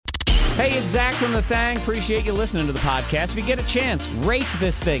Hey, it's Zach from The Thang. Appreciate you listening to the podcast. If you get a chance, rate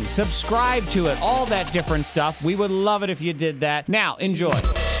this thing, subscribe to it, all that different stuff. We would love it if you did that. Now, enjoy.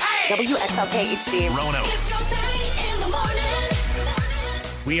 WXLK HD. Rono. It's your thing in the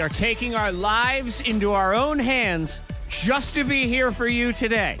morning. We are taking our lives into our own hands just to be here for you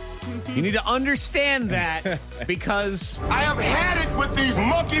today. You need to understand that because I have had it with these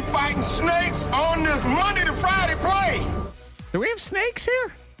monkey fighting snakes on this Monday to Friday plane. do we have snakes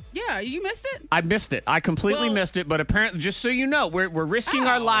here? Yeah, you missed it? I missed it. I completely Well- missed it. But apparently, just so you know, we're risking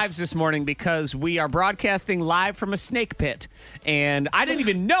our lives this morning because we are broadcasting live from a snake pit. And I didn't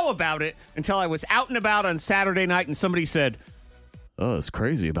even know about it until I was out and about on Saturday night and somebody said, "Oh, it's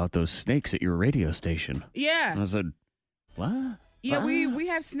crazy about those snakes at your radio station." Yeah. And I said, "What?" Yeah, we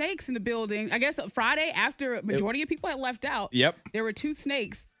have snakes in the building. I guess Friday, after a majority of people had left out, Yep. there were two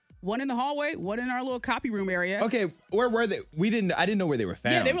snakes. One in the hallway, one in our little copy room area. Okay, where were they? I didn't know where they were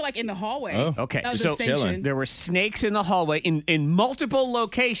found. Yeah, they were like in the hallway. Oh. Okay, Of the so station. there were snakes in the hallway in multiple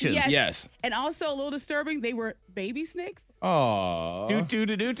locations. Yes. And also a little disturbing, they were baby snakes. Aww.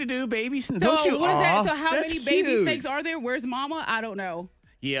 Do baby snakes. So Don't you? what is Aw. that? So how That's many baby cute. snakes are there? Where's Mama? I don't know.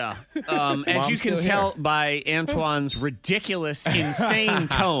 Yeah. As Mom's you can still tell here. by Antoine's ridiculous, insane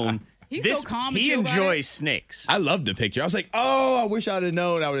tone, He's so calm and he chill about enjoys it. snakes. I loved the picture. I was like, oh, I wish I'd have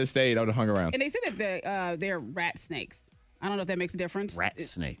known. I would have stayed. I would have hung around. And they said that they're rat snakes. I don't know if that makes a difference. Rat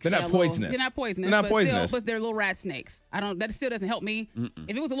snakes. They're not little- poisonous. They're not poisonous. They're not but poisonous. Still, but they're little rat snakes. That still doesn't help me.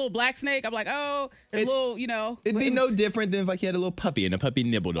 If it was a little black snake, I'm like, oh, there's a little, It'd be no different than if like you had a little puppy and a puppy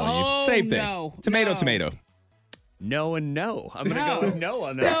nibbled on Oh, you. Same thing. no. Tomato, No. tomato. No and no. I'm going to No. go with no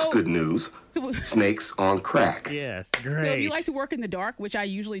on that. That's good news. So, Snakes on crack. Yes, so great. if you like to work in the dark, which I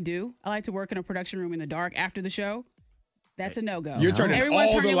usually do, I like to work in a production room in the dark after the show. That's a no-go. You're turning Everyone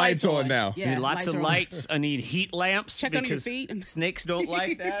all turn the your lights on now. I Yeah, need lots of are on. lights. I need heat lamps. Check under your because feet. Snakes don't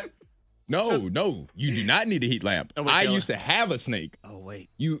like that. No, you do not need a heat lamp. Oh, wait, I no. used to have a snake. Oh, wait.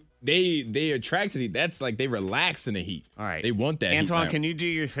 They attract to heat. That's like they relax in the heat. All right. They want that heat Antoine, lamp. can you do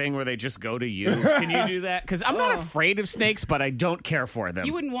your thing where they just go to you? Can you do that? Because I'm not afraid of snakes, but I don't care for them.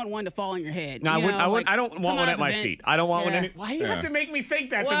 You wouldn't want one to fall on your head. No, you know, I don't come want one out at of my the vent. feet. I don't want one. Yeah. Why do you have to make me think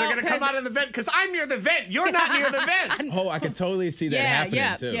that Well, they're going to come 'cause- out of the vent? Because I'm near the vent. You're not near the vent. Oh, I can totally see that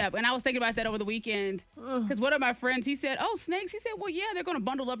happening too. Yeah. And I was thinking about that over the weekend because one of my friends, he said, "Oh, snakes." He said, "Well, yeah, they're going to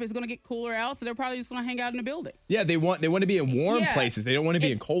bundle up. It's going to get cooler out, so they're probably just going to hang out in the building." Yeah, they want to be in warm Yeah. places. They don't want to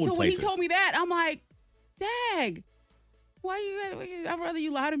be in cold so places. when he told me that, I'm like, "Dag, why you? I'd rather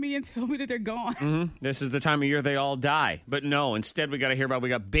you lie to me and tell me that they're gone." This is the time of year they all die. But no, instead we got to hear about we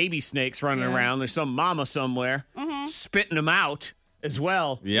got baby snakes running Yeah. around. There's some mama somewhere spitting them out as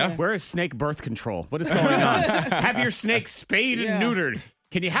well. Yeah. Where is snake birth control? What is going on? Have your snake spayed Yeah. and neutered.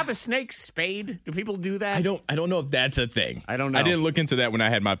 Can you have a snake spayed? Do people do that? I don't know if that's a thing. I don't know. I didn't look into that when I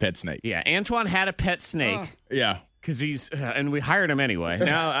had my pet snake. Yeah, Antoine had a pet snake. Yeah. Because he's, and we hired him anyway.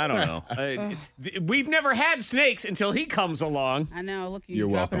 Now, I don't know. We've never had snakes until he comes along. I know. Look, You're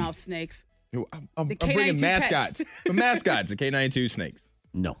dropping welcome. off snakes. I'm The bringing K92 mascots. pets. The mascots, the K92 snakes.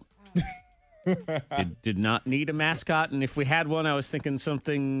 No. did not need a mascot. And if we had one, I was thinking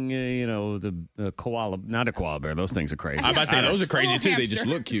something, the koala, not a koala bear. Those things are crazy. I'm about to say, those are crazy little too. They hamster. just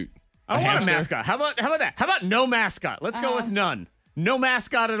look cute. I don't want a hamster? mascot. How about that? How about no mascot? Let's go with none. No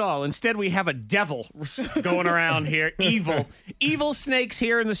mascot at all. Instead, we have a devil going around here. Evil snakes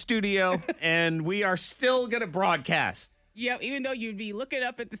here in the studio, and we are still going to broadcast. Yeah, even though you'd be looking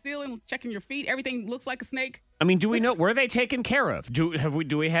up at the ceiling, checking your feet, everything looks like a snake. I mean, do we know, were they taken care of? Do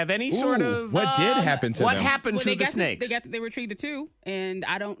we have any sort Ooh, of... what did happen to what them? happened Well, to the snakes? They retrieved the two, and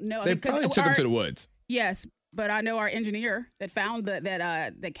I don't know. They because probably took them our- to the woods. Yes, but I know our engineer that found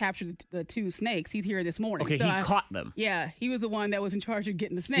that captured the two snakes. He's here this morning. Okay, So he caught them. Yeah, he was the one that was in charge of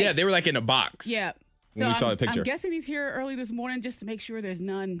getting the snakes. Yeah, they were like in a box. Yeah. When we saw the picture. I'm guessing he's here early this morning just to make sure there's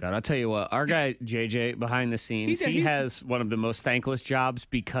none. God, I'll tell you what, our guy, JJ, behind the scenes, he He's- has one of the most thankless jobs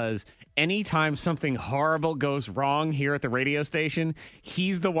because anytime something horrible goes wrong here at the radio station,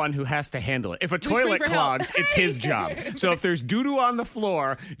 he's the one who has to handle it. If a scream toilet for help. clogs, it's his job. So if there's doo-doo on the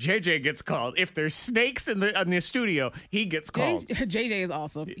floor, JJ gets called. If there's snakes in the studio, he gets called. JJ is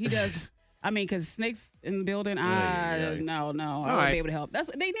awesome. He does. I mean, because snakes in the building, no, I won't right. be able to help.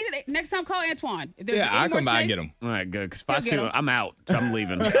 They need it. Next time, call Antoine. If there's Yeah, any I'll more come by and snakes- get them. All right, good. Because He'll get 'em. I'm out. I'm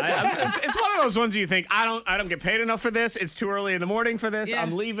leaving. It's one of those ones you think I don't get paid enough for this. It's too early in the morning for this. Yeah.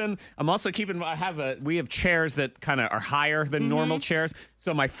 I'm leaving. I'm also keeping. We have chairs that kind of are higher than normal chairs,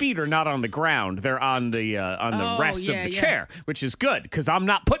 so my feet are not on the ground. They're on the rest of yeah, the yeah. chair, which is good because I'm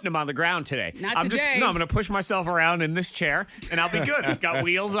not putting them on the ground today. Not I'm today. I'm going to push myself around in this chair, and I'll be good. It's got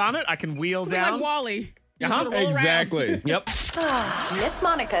wheels on it. I can wheel It's down. like Wally. Just sort of roll around. Exactly. Yep. Miss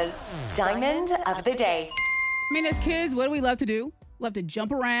Monica's Diamond of the Day. I mean, as kids, what do we love to do? Love to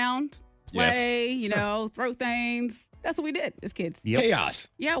jump around, play, throw things. That's what we did as kids. Yep. Chaos.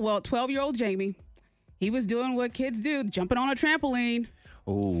 Yeah, well, 12-year-old Jamie, he was doing what kids do, jumping on a trampoline,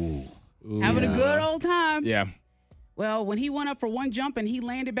 Ooh. having a good old time. Yeah. Well, when he went up for one jump and he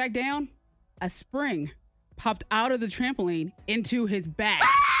landed back down, a spring popped out of the trampoline into his back.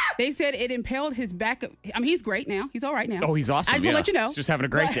 They said it impaled his back. I mean, he's great now. He's all right now. Oh, he's awesome. I just want to yeah. let you know. He's just having a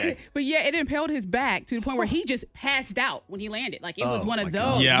great day. But yeah, it impaled his back to the point where he just passed out when he landed. Like it was one of my those.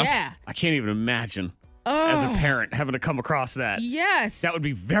 God. Yeah. I can't even imagine as a parent having to come across that. Yes. That would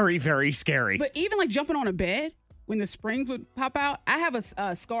be very, very scary. But even like jumping on a bed when the springs would pop out, I have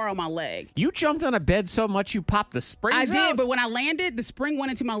a scar on my leg. You jumped on a bed so much you popped the springs I out? did, but when I landed, the spring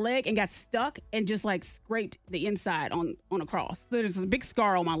went into my leg and got stuck and just like scraped the inside on across. So there's a big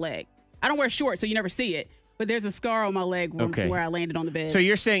scar on my leg. I don't wear shorts, so you never see it. But there's a scar on my leg from where I landed on the bed. So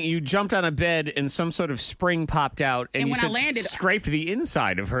you're saying you jumped on a bed and some sort of spring popped out, and you when I said landed, scraped the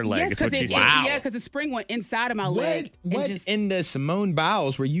inside of her leg. yes, Is what she said. yeah, because the spring went inside of my leg. What and just, in the Simone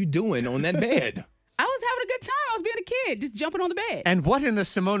Biles were you doing on that bed? I was having a good time. I was being a kid, just jumping on the bed. And what in the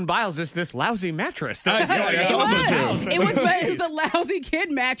Simone Biles is this lousy mattress? That was going That's on? also true. It was a lousy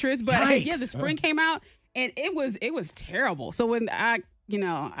kid mattress, but Yikes. yeah, the spring came out and it was terrible. So when I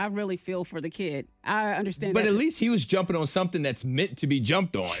really feel for the kid. I understand But that. at least he was jumping on something that's meant to be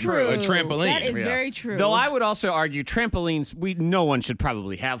jumped on. True. A trampoline. That is very true. Though I would also argue trampolines, no one should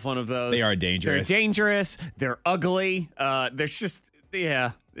probably have one of those. They are dangerous. They're dangerous. They're ugly. There's just,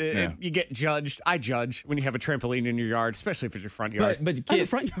 you get judged. I judge when you have a trampoline in your yard, especially if it's your front yard. But the Oh, the kids,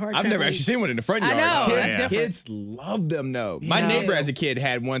 front yard I've never trampoline. actually seen one in the front I yard. know, Kids, that's different. kids love them, though. My Yeah. neighbor as a kid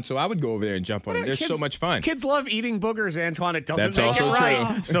had one, so I would go over there and jump on it. They're so much fun. Kids love eating boogers, Antoine. It doesn't That's make also it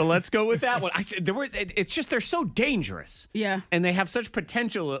right. true. So let's go with that one. I said it's just they're so dangerous. Yeah. And they have such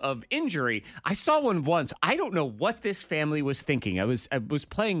potential of injury. I saw one once. I don't know what this family was thinking. I was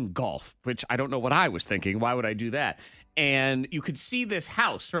playing golf, which I don't know what I was thinking. Why would I do that? And you could see this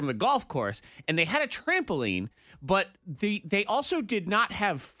house from the golf course, and they had a trampoline, but they also did not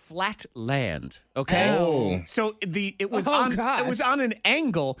have flat land. Okay, Oh. so it was Oh, on gosh. it was on an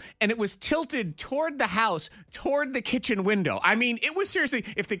angle, and it was tilted toward the house, toward the kitchen window. I mean, it was seriously,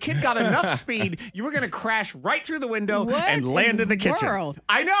 if the kid got enough speed, you were going to crash right through the window What and land in the kitchen. world?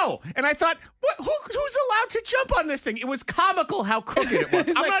 I know, and I thought, who's allowed to jump on this thing? It was comical how crooked it was.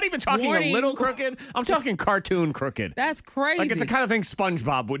 It's I'm like, not even talking warning. a little crooked. I'm talking cartoon crooked. That's crazy. Like it's the kind of thing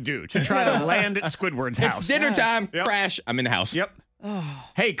SpongeBob would do to try to land at Squidward's house. It's dinner time. Yep. Crash. I'm in the house. Yep.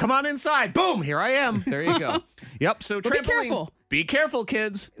 Hey, come on inside. Boom, here I am. There you go. Yep. So But be trampoline. careful. Be careful,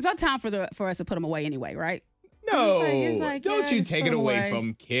 kids. it's about time for us to put them away anyway, right? No. It's like, Don't yeah, you just take put it 'em away away.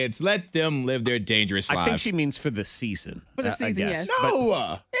 from kids. Let them live their dangerous lives. I think she means for the season. For the I season, guess. yes. But-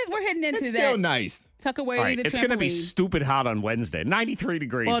 No. Yes, we're heading into It's that. still nice. Tuck away all right, the it's trampoline. going to be stupid hot on Wednesday. 93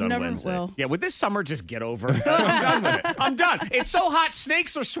 degrees Well, on never- Wednesday. well. Yeah, would this summer just get over? I'm done with it. I'm done. It's so hot,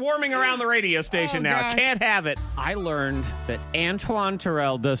 snakes are swarming around the radio station Oh, now. gosh. Can't have it. I learned that Antoine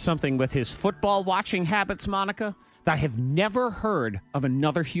Terrell does something with his football watching habits, Monica, that I have never heard of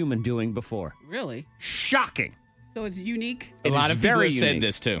another human doing before. Really? Shocking. So it's unique. A lot is of people very have said unique.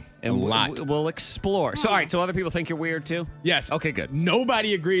 this too. And a lot. We'll explore. So, all right, so other people think you're weird too? Yes. Okay, good.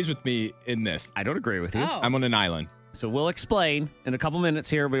 Nobody agrees with me in this. I don't agree with you. Oh. I'm on an island. So we'll explain in a couple minutes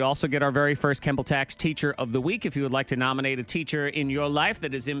here. We also get our very first Kemble Tax Teacher of the Week. If you would like to nominate a teacher in your life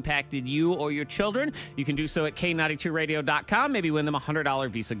that has impacted you or your children, you can do so at K92Radio.com. Maybe win them a $100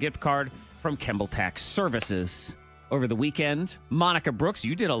 Visa gift card from Kemble Tax Services. Over the weekend, Monica Brooks,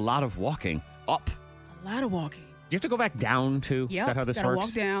 you did a lot of walking up. A lot of walking. Do you have to go back down too? Yep, Is that how this gotta works?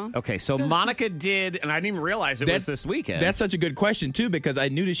 walk down. Okay, so Monica did, and I didn't even realize it was this weekend. That's such a good question too, because I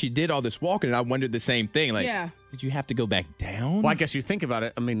knew that she did all this walking, and I wondered the same thing. Like, Yeah. did you have to go back down? Well, I guess you think about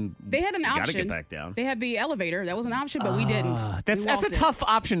it. I mean, They had an you option. got to get back down. They had the elevator. That was an option, but we didn't. That's We a walked it. tough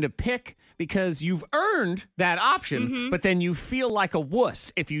option to pick because you've earned that option, Mm-hmm. but then you feel like a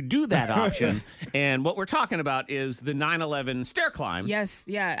wuss if you do that option. And what we're talking about is the 9/11 stair climb. Yes,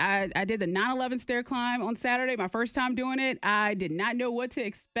 yeah. I did the 9/11 stair climb on Saturday. My first time doing it. I did not know what to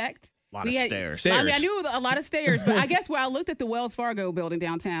expect. A lot of stairs. I mean, I Stairs. knew a lot of stairs, but I guess when I looked at the Wells Fargo building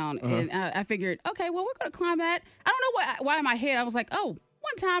downtown, and I figured, okay, well, we're going to climb that. I don't know why in my head I was like, oh,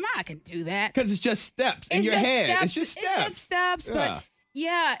 one time I can do that. Because it's just steps in It's your just head. steps. It's just steps. It's just steps, Yeah. but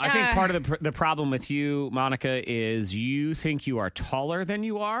yeah. I think part of the problem with you, Monica, is you think you are taller than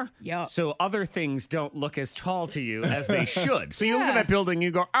you are. Yep. So other things don't look as tall to you as they should. So you look at Yeah. that building,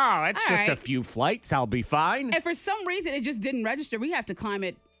 you go, oh, it's All just a right. few flights. I'll be fine. And for some reason, it just didn't register. We have to climb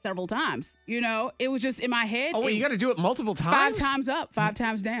it several times. It was just in my head. Oh, wait, you got to do it multiple times? 5 times up, 5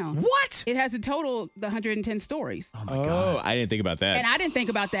 times down. What? It has a total the 110 stories. Oh, my God. I didn't think about that. And I didn't think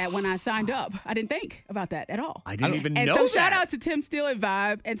about that when I signed up. I didn't think about that at all. I didn't even and know so that. shout out to Tim Steele at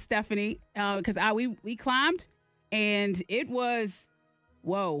Vibe and Stephanie because we climbed and it was,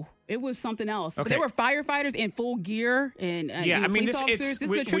 whoa, it was something else. But Okay. there were firefighters in full gear and Yeah, I mean, police officers. This is a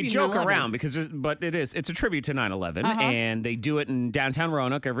we tribute to joke 9/11. around but it's a tribute to 9/11, and they do it in downtown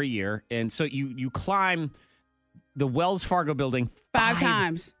Roanoke every year. And so you climb the Wells Fargo building 5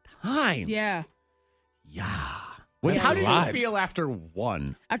 times. times. Yeah. Yeah. That's How did a lot. you feel after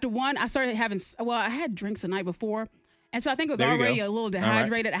one? After one, I started having, I had drinks the night before. And so I think it was There you already go. a little right.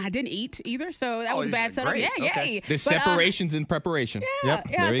 dehydrated. I didn't eat either, so that was a this bad is setup. great. Yeah, Okay. yay. There's But, separations in preparation. Yeah, Yep.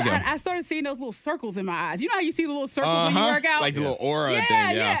 There you so go. I started seeing those little circles in my eyes. You know how you see the little circles when you work out? Like the little aura yeah,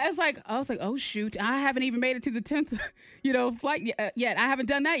 thing. yeah. It's like, I was like, oh, shoot. I haven't even made it to the 10th, flight yet. I haven't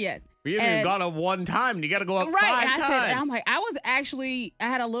done that yet. We haven't even And- gone up one time, and you got to go up Right. 5 And I times. said, and I'm like, I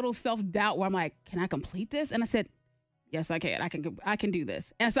had a little self-doubt where I'm like, can I complete this? And I said, yes, I can. I can do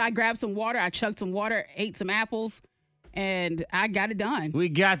this. And so I grabbed some water. I chugged some water, ate some apples, and I got it done. we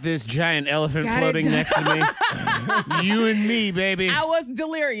got this giant elephant Got it floating done. next to me. You and me, baby. I was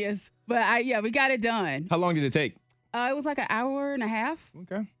delirious, but we got it done. How long did it take? It was like an hour and a half.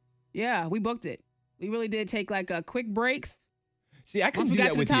 Okay. Yeah, we booked it. We really did take like quick breaks. See, I couldn't we do got that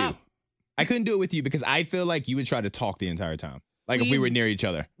to the with you. top. I couldn't do it with you because I feel like you would try to talk the entire time. Like if We- we were near each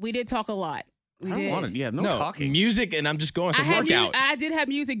other. We did talk a lot. We I don't did. want to. Yeah, no talking. Music, and I'm just going some I workout. did have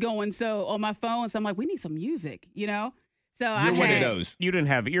music going, so on my phone. So I'm like, we need some music, So I You're one had of those. You didn't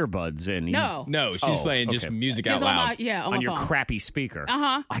have earbuds in. You- no. No, she's Oh, playing just okay. music out Just on loud. my on my your phone. crappy speaker.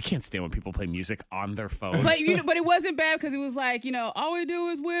 Uh-huh. I can't stand when people play music on their phone. But but it wasn't bad because it was like, all we do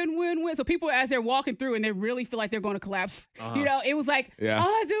is win, win, win. So people as they're walking through and they really feel like they're going to collapse. It was like, Yeah. all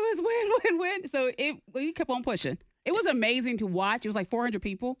I do is win, win, win. So we kept on pushing. It was amazing to watch. It was like 400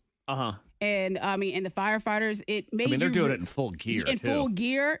 people. Uh-huh. And and the firefighters, it made They're you doing it in full gear, in too. full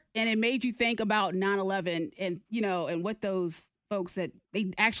gear, and it made you think about 9/11 and and what those folks that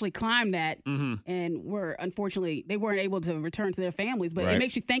they actually climbed that Mm-hmm. and were unfortunately they weren't able to return to their families, but Right. it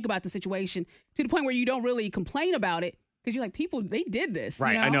makes you think about the situation to the point where you don't really complain about it because you're like, people, they did this,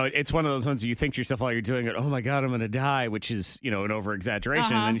 Right, I know. It's one of those ones you think to yourself while you're doing it, oh my God, I'm going to die, which is, an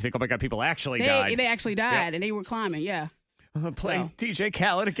over-exaggeration. And then you think, oh my God, people actually died. They actually died and they were climbing, yeah. Play DJ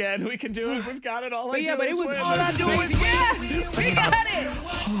Khaled again. We can do it. We've got it. All I But yeah, do but is it was win. all I do is we got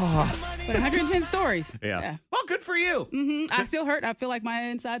it. But 110 stories. Yeah. Well, good for you. I still hurt. I feel like my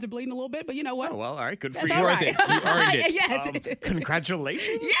insides are bleeding a little bit, but you know what? Oh, well, all right. Good for That's you. all worth right. it. You earned it. Yes.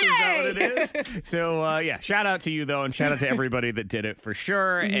 Congratulations. Is that what it is? So, shout out to you, though, and shout out to everybody that did it for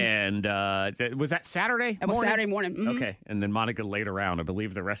sure. And was that Saturday That was Saturday morning. Mhm. Okay. And then Monica laid around, I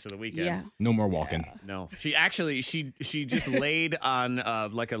believe, the rest of the weekend. Yeah. No more walking. No, she actually she just laid on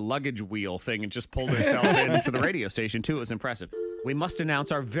like a luggage wheel thing and just pulled herself into the radio station too. It was impressive. We must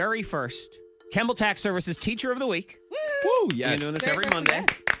announce our very first Campbell Tax Services Teacher of the Week. Woo, Been yes. doing this Very every good, Monday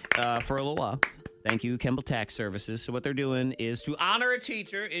for a little while. Thank you, Campbell Tax Services. So what they're doing is to honor a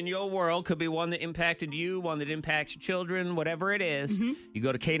teacher in your world. Could be one that impacted you, one that impacts your children, whatever it is. You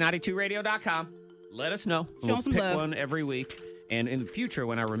go to K92radio.com. Let us know. Show We'll 'em some pick love. one every week. And in the future,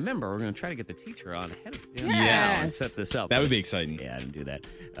 when I remember, we're going to try to get the teacher on ahead of Yes. and set this up. That would be exciting. Yeah, I didn't do that.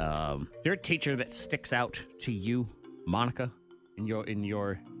 Is there a teacher that sticks out to you, Monica, in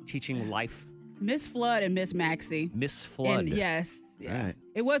your teaching life? Miss Flood and Miss Maxie. Miss Flood. And yes. Yeah. All right.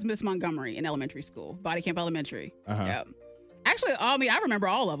 It was Miss Montgomery in elementary school, Body Camp Elementary. Uh-huh. Yeah. Actually, I remember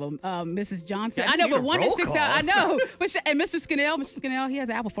all of them. Mrs. Johnson. Yeah, I know, you need but a one that roll sticks call. out. I know. But and Mr. Scannell, he has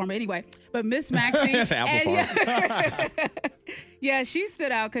an apple farm anyway. But Miss Maxie. That's an apple and- yeah, she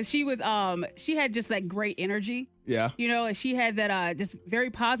stood out because she was she had just like great energy. Yeah. And she had that just very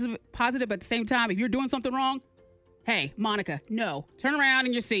positive, but at the same time, if you're doing something wrong, hey, Monica, no, turn around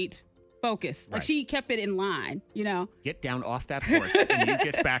in your seat, focus. Right. Like she kept it in line, Get down off that horse and you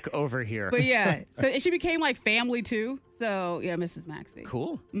get back over here. But yeah, so she became like family too. So yeah, Mrs. Maxie.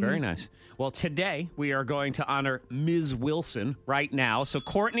 Cool. Very nice. Well, today we are going to honor Ms. Wilson right now. So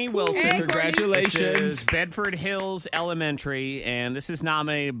Courtney Wilson. Hey, Congratulations. This is Bedford Hills Elementary, and this is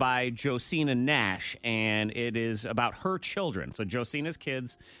nominated by Josina Nash, and it is about her children. So Josina's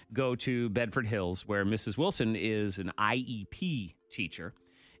kids go to Bedford Hills, where Mrs. Wilson is an IEP teacher,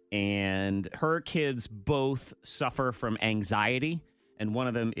 and her kids both suffer from anxiety, and one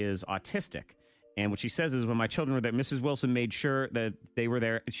of them is autistic. And what she says is when my children were there, Mrs. Wilson made sure that they were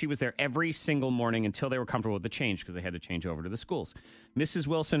there. She was there every single morning until they were comfortable with the change because they had to change over to the schools. Mrs.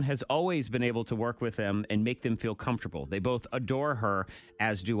 Wilson has always been able to work with them and make them feel comfortable. They both adore her,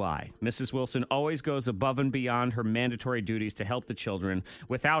 as do I. Mrs. Wilson always goes above and beyond her mandatory duties to help the children.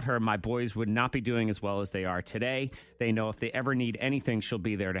 Without her, my boys would not be doing as well as they are today. They know if they ever need anything, she'll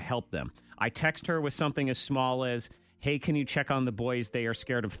be there to help them. I text her with something as small as, hey, can you check on the boys? They are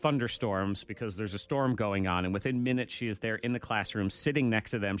scared of thunderstorms because there's a storm going on. And within minutes, she is there in the classroom, sitting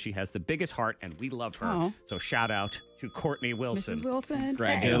next to them. She has the biggest heart, and we love her. Oh. So shout out to Courtney Wilson. Mrs. Wilson.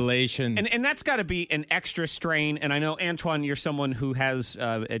 Congratulations. And that's got to be an extra strain. And I know, Antoine, you're someone who has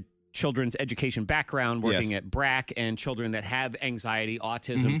a children's education background, working at BRAC, and children that have anxiety,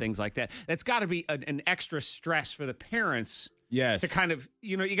 autism, things like that. That's got to be an extra stress for the parents. Yes. To kind of,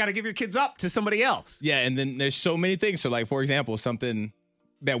 you got to give your kids up to somebody else. Yeah, and then there's so many things. So, like, for example, something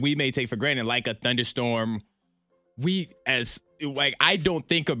that we may take for granted, like a thunderstorm, I don't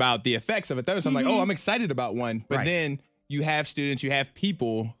think about the effects of a thunderstorm. I'm like, oh, I'm excited about one. But then you have students, you have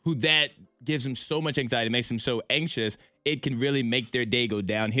people who that gives them so much anxiety, makes them so anxious, it can really make their day go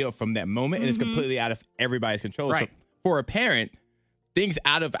downhill from that moment, and it's completely out of everybody's control. Right. So, for a parent, things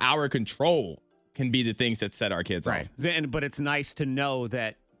out of our control can be the things that set our kids off. But it's nice to know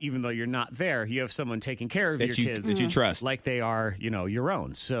that even though you're not there, you have someone taking care of your kids that you trust, like they are, your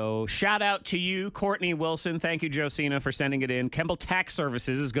own. So shout out to you, Courtney Wilson. Thank you, Josina, for sending it in. Kemble Tax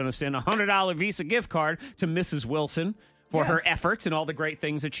Services is going to send a $100 Visa gift card to Mrs. Wilson for her efforts and all the great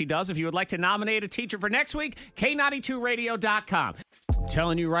things that she does. If you would like to nominate a teacher for next week, K92Radio.com. I'm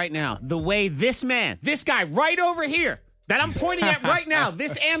telling you right now, the way this guy right over here, that I'm pointing at right now,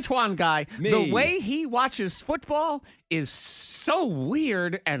 this Antoine guy, the way he watches football is so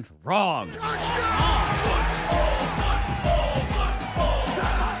weird and wrong.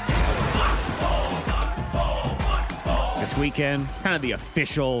 This weekend, kind of the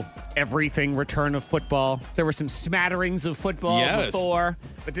official everything return of football. There were some smatterings of football before,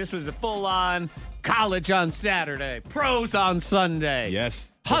 but this was a full-on college on Saturday, pros on Sunday. Yes.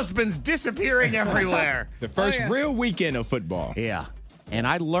 Husbands disappearing everywhere. The first real weekend of football. Yeah. And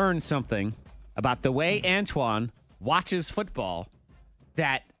I learned something about the way Antoine watches football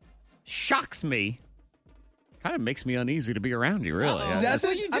that shocks me. Kind of makes me uneasy to be around you, really. That's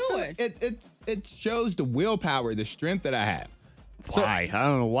what you do. It shows the willpower, the strength that I have. Why? I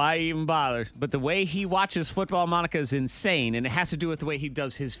don't know why he even bothers. But the way he watches football, Monica, is insane. And it has to do with the way he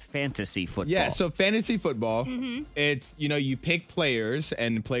does his fantasy football. Yeah, so fantasy football, it's, you pick players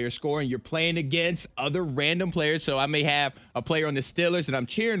and the players score, and you're playing against other random players. So I may have a player on the Steelers that I'm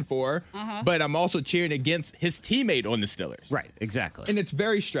cheering for, but I'm also cheering against his teammate on the Steelers. Right, exactly. And it's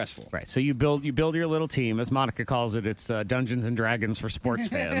very stressful. Right, so you build your little team. As Monica calls it, it's Dungeons and Dragons for sports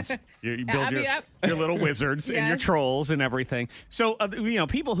fans. You build your little wizards and your trolls and everything. So,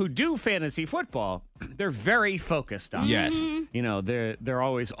 people who do fantasy football, they're very focused on it. They're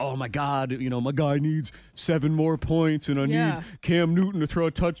always, oh, my God, my guy needs 7 more points, and I need Cam Newton to throw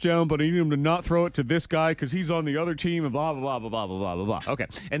a touchdown, but I need him to not throw it to this guy because he's on the other team, and blah, blah, blah, blah, blah, blah, blah, blah. Okay.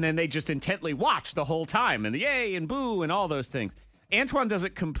 And then they just intently watch the whole time, and the yay and boo and all those things. Antoine does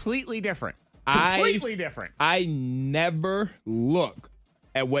it completely different. Different. I never look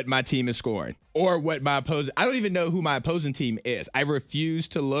at what my team is scoring or what my opposing. I don't even know who my opposing team is. I refuse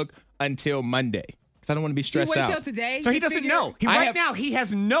to look until Monday because I don't want to be stressed out. Wait till today. So he doesn't know. Now he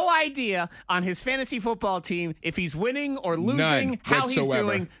has no idea on his fantasy football team if he's winning or losing, how he's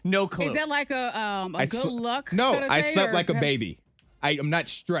doing. No clue. Is that like a good luck? No, kind of I thing, slept or? like a baby. I'm not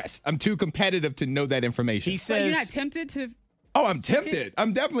stressed. I'm too competitive to know that information. He says, So you're not tempted to? Oh, I'm tempted.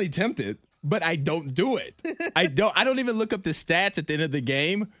 I'm definitely tempted, but I don't do it. I don't even look up the stats at the end of the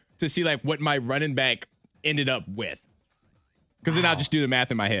game to see like what my running back ended up with. Because then I'll just do the math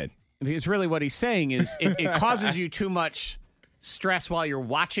in my head. Because really what he's saying is it causes you too much stress while you're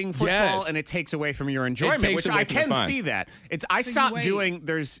watching football, and it takes away from your enjoyment, which I can see that. I stopped doing,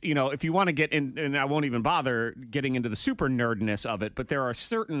 if you want to get in, and I won't even bother getting into the super nerdness of it, but there are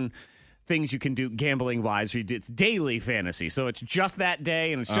certain things you can do gambling-wise. It's daily fantasy, so it's just that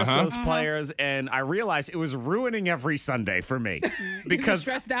day, and it's just those players, and I realized it was ruining every Sunday for me. Because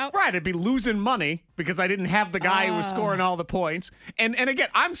stressed out? Right, I'd be losing money because I didn't have the guy who was scoring all the points. And again,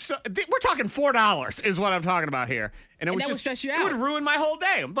 we're talking $4 is what I'm talking about here. And it was that would just, stress you out. It would ruin my whole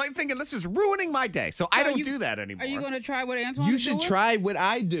day. I'm like thinking, this is ruining my day. So I don't do that anymore. Are you going to try what Antoine You is should doing? try what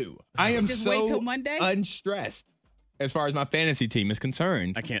I do. I am Just so wait till Monday? unstressed as far as my fantasy team is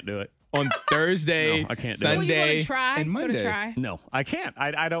concerned. I can't do it. on Thursday, No, I can't do it. Well, you Sunday, gonna try? and You gonna Monday. try? No, I can't.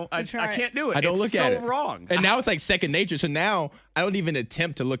 I don't. I try it. can't do it. I don't It's look so at it. wrong. And now it's like second nature. So now I don't even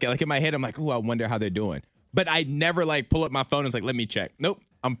attempt to look at. Like in my head, I'm like, oh, I wonder how they're doing. But I never like pull up my phone and it's like, let me check. Nope,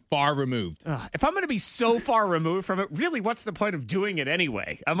 I'm far removed. If I'm going to be so far removed from it, really, what's the point of doing it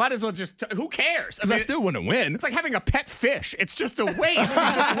anyway? I might as well just. Who cares? Because I still want to win. It's like having a pet fish. It's just a waste. You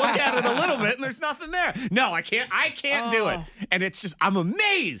just look at it a little bit and there's nothing there. No, I can't. I can't do it. And it's just. I'm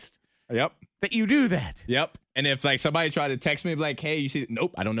amazed Yep. that you do that. Yep. And if like somebody tried to text me like, hey, you see,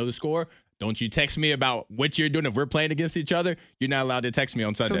 nope, I don't know the score. Don't you text me about what you're doing. If we're playing against each other, you're not allowed to text me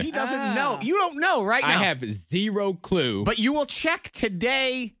on Sunday. So he doesn't know. You don't know right now. I have zero clue. But you will check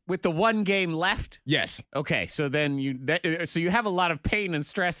today with the one game left. Yes. Okay, so then so you have a lot of pain and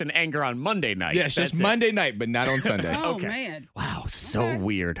stress and anger on Monday nights. Yes, just That's it. Monday night, but not on Sunday. Oh Okay. man. Wow, so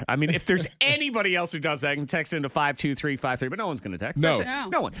weird. I mean, if there's anybody else who does that, can text into 52353, but no one's going to text. No. That's it. No.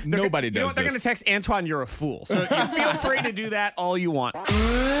 No one. Nobody You know does what? They're this. going to text Antoine, you're a fool. So you feel free to do that all you want.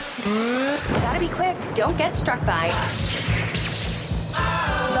 Gotta be quick. Don't get struck by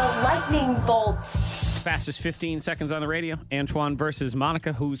the lightning bolt. Fastest 15 seconds on the radio. Antoine versus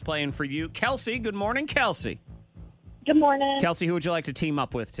Monica. Who's playing for you? Kelsey. Good morning, Kelsey. Good morning. Kelsey, who would you like to team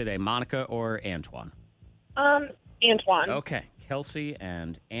up with today, Monica or Antoine? Antoine. Okay, Kelsey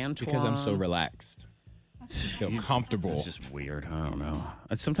and Antoine. Because I'm so relaxed. Feel comfortable. It's just weird. I don't know.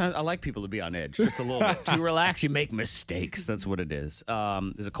 And sometimes I like people to be on edge just a little bit. Too relaxed, you make mistakes. That's what it is.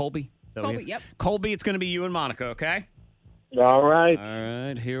 Is it Colby? Is that what Colby, you have? yep. Colby, it's going to be you and Monica, okay? All right. All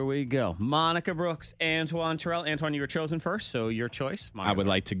right, here we go. Monica Brooks, Antoine Terrell. Antoine, you were chosen first, so your choice. I would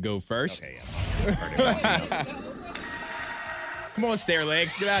like to go first. Okay, yeah. Come on, stair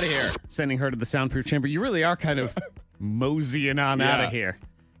legs. Get out of here. Sending her to the soundproof chamber. You really are kind of moseying on out Yeah. of here.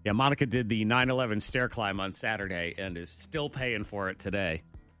 Yeah, Monica did the 9/11 stair climb on Saturday and is still paying for it today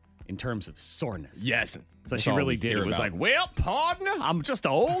in terms of soreness. Yes. So That's she all really we did. hear It was about. like, well, partner, I'm just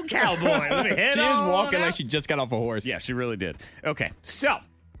an old cowboy. Let me head She is on walking out. like she just got off a horse. Yeah, she really did. Okay, so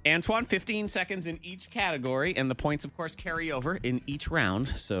Antoine, 15 seconds in each category, and the points, of course, carry over in each round.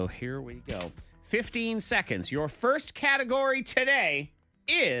 So here we go. 15 seconds. Your first category today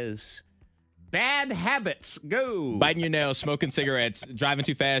is bad habits. Go. Biting your nails, smoking cigarettes, driving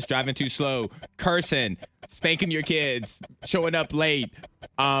too fast, driving too slow, cursing, spanking your kids, showing up late,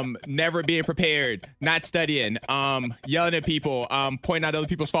 never being prepared, not studying, yelling at people, pointing out other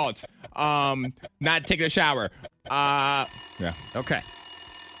people's faults, not taking a shower. Yeah. Okay.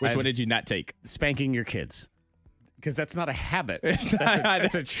 Which one did you not take? Spanking your kids. Because that's not a habit. It's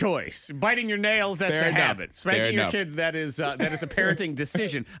That's a choice. Biting your nails, that's Fair a enough. habit. Spanking Fair your enough. kids, that is a parenting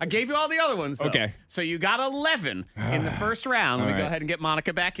decision. I gave you all the other ones, though. Okay. So you got 11 in the first round. Let me All go right. ahead and get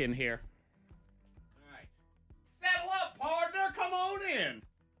Monica back in here. All right. Settle up, partner. Come on in.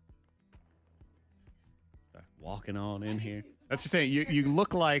 Start walking on in here. That's just saying, you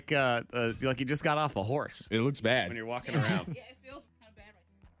look like you just got off a horse It looks bad. when you're walking around. Yeah, it feels kind of bad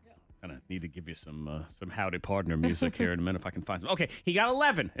right there. Kind of need to give you some howdy partner music here in a minute if I can find some. Okay, he got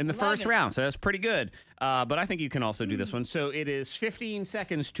 11 in the first round, so that's pretty good. But I think you can also do this one. So it is 15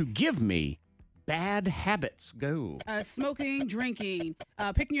 seconds to give me bad habits. Go. Smoking, drinking,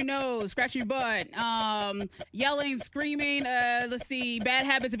 picking your nose, scratching your butt, yelling, screaming. Let's see, bad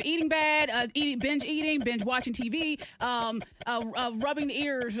habits of eating bad, binge eating, binge watching TV, rubbing the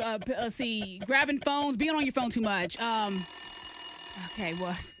ears. Let's see, grabbing phones, being on your phone too much. Okay,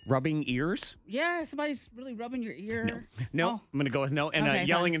 what? Rubbing ears? Yeah, somebody's really rubbing your ear. No, Oh. I'm going to go with no. And Okay,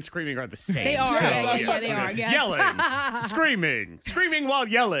 yelling fine. and screaming are the same. They are. So, Yeah, they are. Yes. Yelling, screaming while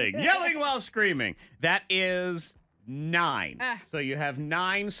yelling while screaming. That is 9. So you have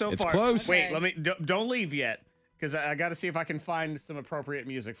 9 so It's far. close. Wait, Okay. let me. Don't leave yet, because I got to see if I can find some appropriate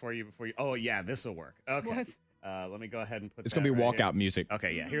music for you before you. Oh yeah, this will work. Okay. What? Let me go ahead and put. It's that going to be right walkout here. music.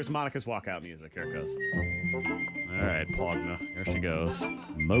 Okay, yeah. Here's Monica's walkout music. Here it goes. All right, partner. Here she goes.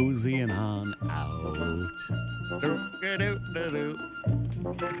 Moseying on out. Do-do-do-do-do.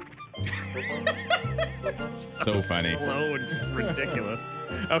 So funny. Slow and just ridiculous.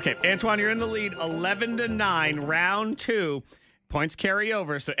 Okay, Antoine, you're in the lead. 11-9, round 2. Points carry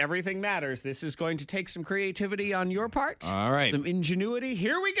over, so everything matters. This is going to take some creativity on your part. All right. Some ingenuity.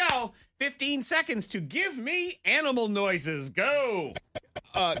 Here we go. 15 seconds to give me animal noises. Go.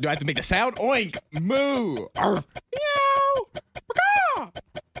 Do I have to make the sound? Oink, moo, arf, meow, caw,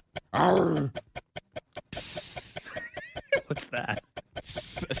 arr, What's that?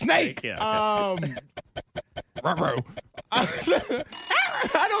 snake. Yeah, Ruh-roh.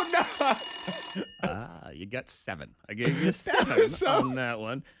 I don't know. You got 7. I gave you 7 on that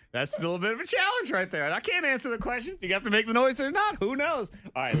one. That's still a bit of a challenge right there. And I can't answer the question. You have to make the noise or not. Who knows?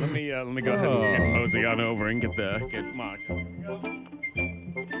 All right, let me go ahead and get Mosey on over and get Monica. Come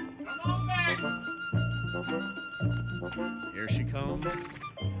on back. Here she comes,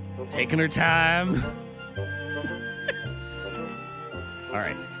 taking her time. All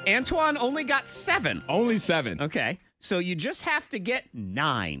right, Antoine only got 7. Only 7. Okay, so you just have to get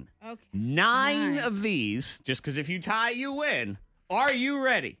 9. Okay. 9 of these, just because if you tie, you win. Are you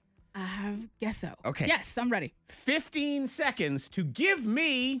ready? I guess so. Okay. Yes, I'm ready. 15 seconds to give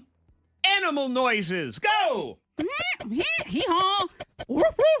me animal noises. Go! Hee haw. Woof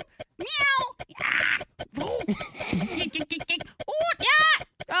woof. Meow. Ah. Oh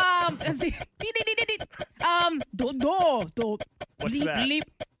yeah. Let's see. Do do. What's bleep, that? Bleep.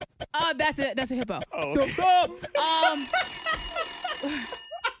 That's a hippo. Oh, Do, okay.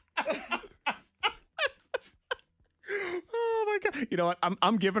 Oh my god! You know what?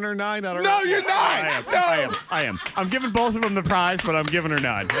 I'm giving her 9 out of. No, you're not. I am. I'm giving both of them the prize, but I'm giving her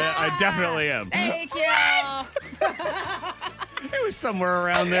 9. I definitely am. Thank you. It was somewhere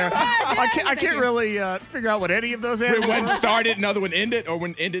around there. I can't really figure out what any of those When animals one were. started, another one ended, or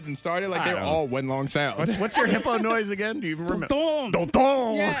when ended and started, like I they were don't all one long sound. What's your hippo noise again? Do you even remember? Dum. Dum,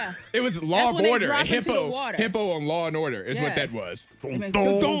 dum. Yeah. It was That's Law when and they Order. drop into the water. Hippo on Law and Order is what that Yes. was. They make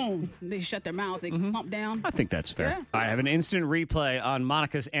Dum. dum. They shut their mouths. They plump down. I think that's fair. Yeah. I have an instant replay on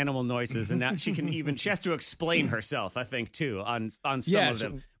Monica's animal noises, and now she has to explain herself, I think, too, on some Yes. of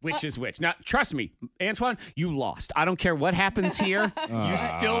them. Which is which? Now, trust me, Antoine, you lost. I don't care what happens here. You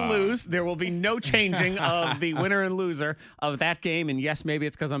still lose. There will be no changing of the winner and loser of that game. And yes, maybe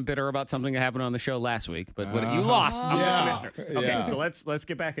it's because I'm bitter about something that happened on the show last week. But you lost. I'm Yeah. the commissioner. Okay, Yeah. so let's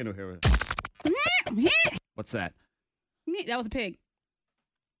get back into here. What's that? That was a pig.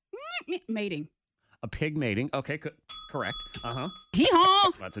 Mating. A pig mating. Okay, correct. Uh-huh. Hee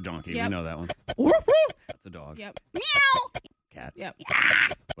haw. That's a donkey. Yep. We know that one. Woof woof. That's a dog. Yep. Meow. Cat. Yep.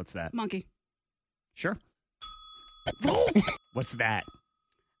 What's that? Monkey. Sure. What's that?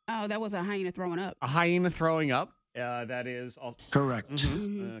 Oh, that was a hyena throwing up. A hyena throwing up. That is all Correct.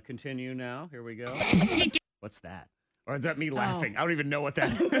 continue now. Here we go. What's that? Or is that me laughing? I don't even know what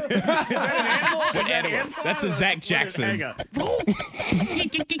that is. Is that an animal? Is that Antoine? That's a Zach What is- Jackson. Hang on.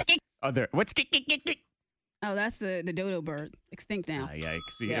 Oh, there. What's Oh, that's the dodo bird. Extinct now. Yikes.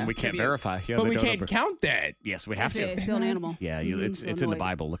 Yeah, And we can't tribute. verify. Yeah, But the we dodo can't bird. count that. Yes, we have It's to. still an animal. Yeah, it's Still in the noise.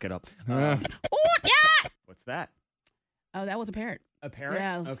 Bible. Look it up. Oh, yeah. What's that? Oh, that was a parrot. A parrot?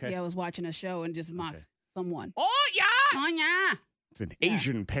 Yeah, Okay. I was watching a show and just mocked someone. Oh, yeah. Oh, yeah. It's an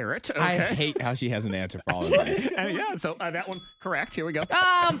Asian parrot. Okay. I hate how she has an answer for all of this. Yeah, so that one, correct. Here we go.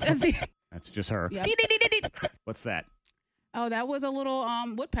 Let's see. That's just her. Yeah. What's that? Oh, that was a little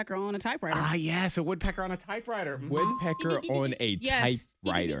woodpecker on a typewriter. Ah, yes, a woodpecker on a typewriter. Woodpecker on a Yes.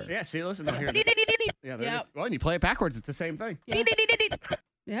 typewriter. Yeah, see, listen, no, here. Yeah, there it Yep. is. Well, and you play it backwards, it's the same thing.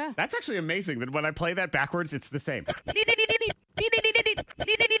 Yeah. That's actually amazing that when I play that backwards, it's the same. That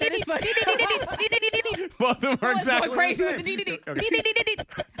is funny. Both of them are exactly going crazy the with same. the Okay.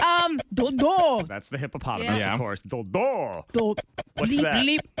 dodo. That's the hippopotamus, Yeah. of course. Dodo. Do. What's bleep, that?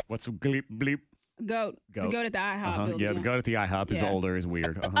 Bleep. What's bleep, bleep? Goat. The Goat. goat at the IHOP Uh-huh. building. Yeah, the goat at the IHOP is Yeah. older, is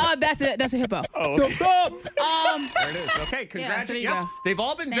weird. Uh-huh. That's a hippo. Oh, okay. There There it is. Okay, Yeah, congratulations. so there you Yes, go. they've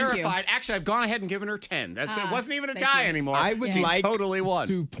all been Thank you. verified. Actually, I've gone ahead and given her 10. It wasn't even a thank tie you. anymore. I would She like totally won.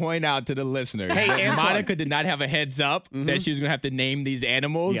 to point out to the listeners Hey, that Antoine. Monica did not have a heads up that she was going to have to name these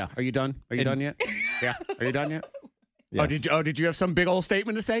animals. Yeah. Are you done? Are you done yet? Yeah. Are you done yet? Yes. Did you have some big old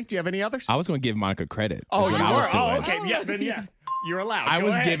statement to say? Do you have any others? I was going to give Monica credit. Oh, is you what I were. was doing. Oh, okay. Yeah, then yeah. You're allowed. I Go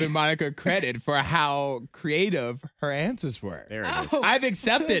was ahead. giving Monica credit for how creative her answers were. There it is. Oh. I've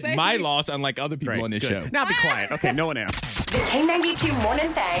accepted Thank my you. loss, unlike other people Great, on this good. show. Now be quiet. Okay, no one asked. The K92 Morning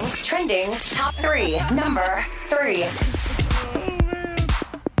Thang trending top 3. Number 3.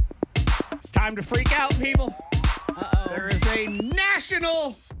 It's time to freak out, people. There is a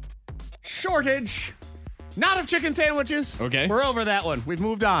national shortage, not of chicken sandwiches. Okay. We're over that one. We've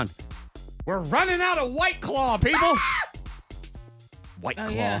moved on. We're running out of White Claw, people. White Claw.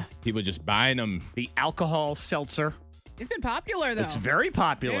 yeah. People just buying them. The alcohol seltzer. It's been popular, though. It's very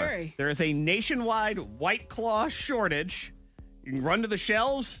popular. Very. There is a nationwide White Claw shortage. You can run to the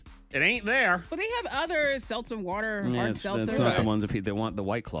shelves. It ain't there. But they have other seltzer water, hard seltzer. That's not the ones that they want. The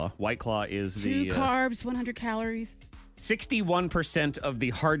White Claw. White Claw is 2 the carbs, 100 calories. 61% of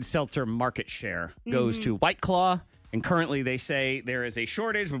the hard seltzer market share goes to White Claw. And currently they say there is a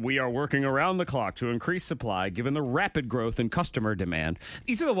shortage, but we are working around the clock to increase supply given the rapid growth in customer demand.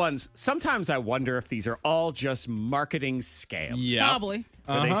 These are the ones, sometimes I wonder if these are all just marketing scams. Yeah. Probably.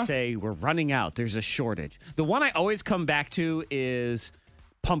 Where they say, we're running out, there's a shortage. The one I always come back to is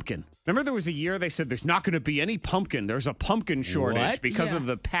pumpkin. Remember there was a year they said there's not going to be any pumpkin. There's a pumpkin shortage What? because Yeah. of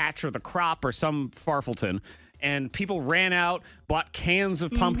the patch or the crop or some farfleton. And people ran out, bought cans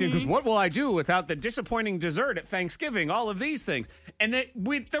of pumpkin because what will I do without the disappointing dessert at Thanksgiving? All of these things. And there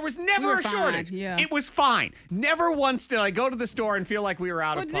was never were a fine, shortage. yeah. It was fine. Never once did I go to the store and feel like we were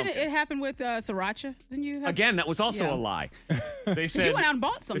out Well, of did pumpkin. it happen with sriracha? Didn't you? Again, that was also Yeah. a lie. They said You went out and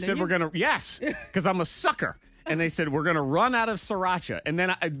bought some. They said didn't we're you? gonna yes, because I'm a sucker. And they said we're gonna run out of sriracha. And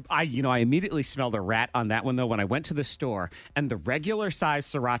then I immediately smelled a rat on that one though when I went to the store and the regular size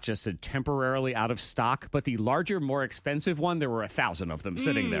sriracha said temporarily out of stock, but the larger, more expensive one there were 1,000 of them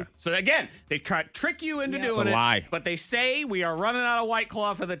sitting there. So again, they trick you into Yeah. doing It's a lie. But they say we are running out of White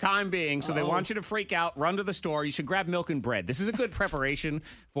Claw for the time being, so they want you to freak out. Run to the store. You should grab milk and bread. This is a good preparation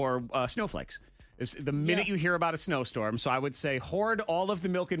for snowflakes. It's the minute you hear about a snowstorm. So I would say hoard all of the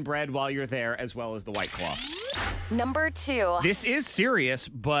milk and bread while you're there, as well as the White Claw. Number 2. This is serious,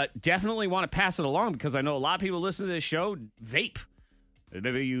 but definitely want to pass it along because I know a lot of people listen to this show vape.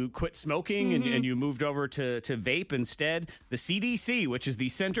 Maybe you quit smoking and you moved over to vape instead. The CDC, which is the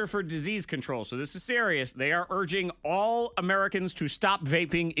Center for Disease Control, so this is serious. They are urging all Americans to stop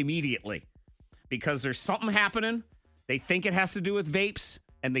vaping immediately because there's something happening. They think it has to do with vapes,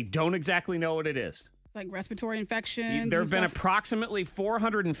 and they don't exactly know what it is. Like respiratory infections. There have and been stuff? approximately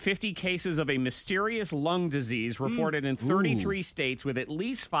 450 cases of a mysterious lung disease reported in 33 states with at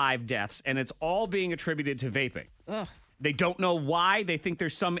least 5 deaths, and it's all being attributed to vaping. Ugh. They don't know why. They think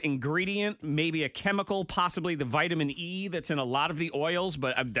there's some ingredient, maybe a chemical, possibly the vitamin E that's in a lot of the oils,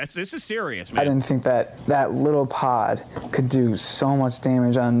 but this is serious, man. I didn't think that little pod could do so much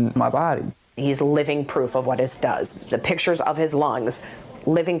damage on my body. He's living proof of what it does. The pictures of his lungs,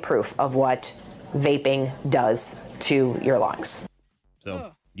 living proof of what vaping does to your lungs.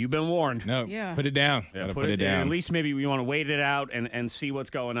 So you've been warned. No, Yeah. put it down. Yeah, Gotta put it down. At least maybe we want to wait it out and see what's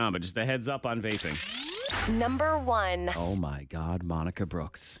going on, but just a heads up on vaping. Number 1. Oh my God, Monica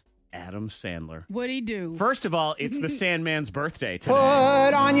Brooks. Adam Sandler. What'd he do? First of all, it's the Sandman's birthday today.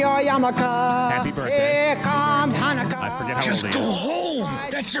 Put on your yarmulke. Happy birthday. Here comes Hanukkah. I forget how old he is. home.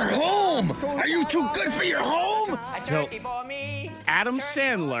 That's your home. Are you too good for your home? So, Adam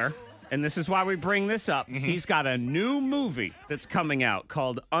Sandler, and this is why we bring this up, he's got a new movie that's coming out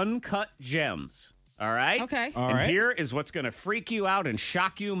called Uncut Gems. All right? Okay. All and right. here is what's going to freak you out and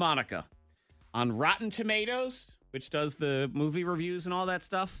shock you, Monica. On Rotten Tomatoes, which does the movie reviews and all that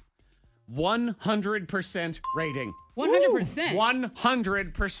stuff, 100% rating. 100%.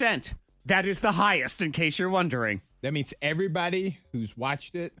 100%. That is the highest, in case you're wondering. That means everybody who's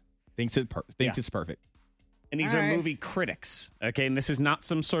watched it thinks it's perfect. And these All are right. movie critics, okay? And this is not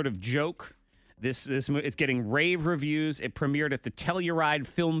some sort of joke. It's getting rave reviews. It premiered at the Telluride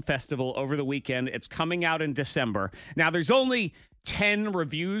Film Festival over the weekend. It's coming out in December. Now, there's only 10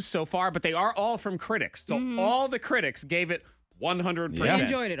 reviews so far, but they are all from critics. So all the critics gave it 100%. Yeah. I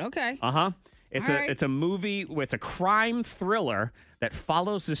enjoyed it. Okay. Uh-huh. It's All right. it's a movie, it's a crime thriller that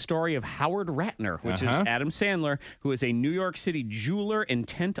follows the story of Howard Ratner, which is Adam Sandler, who is a New York City jeweler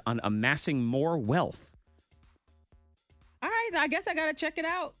intent on amassing more wealth. All right. I guess I gotta check it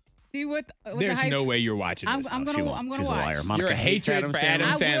out. See what the There's hype. no way you're watching I'm this. gonna She won't. I'm gonna She's watch. a liar. Monica Your hates hatred Adam for Sandler. Adam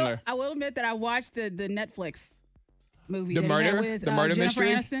I Sandler. will admit that I watched the Netflix movie. The that he had murder? with, The murder Jennifer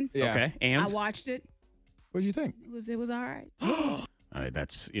mystery? Aniston. Yeah. Okay, and I watched it. What did you think? It was all right.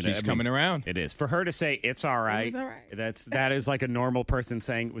 That's She's coming around. It is for her to say it's all right. It was all right. That is like a normal person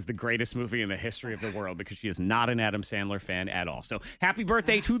saying it was the greatest movie in the history of the world because she is not an Adam Sandler fan at all. So happy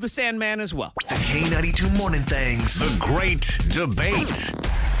birthday to the Sandman as well. The K92 Morning Things. The Great Debate.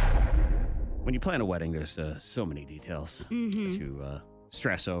 When you plan a wedding, there's so many details to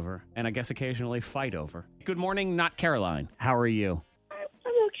stress over, and I guess occasionally fight over. Good morning, not Caroline. How are you?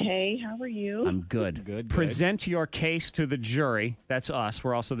 I'm okay. How are you? I'm good. Good. Present your case to the jury. That's us.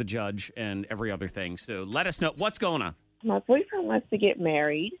 We're also the judge and every other thing. So let us know what's going on. My boyfriend wants to get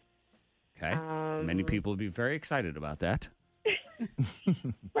married. Okay. Many people would be very excited about that.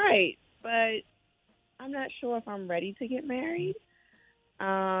 Right. But I'm not sure if I'm ready to get married.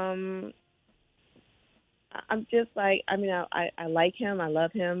 I'm just like, I mean, I like him. I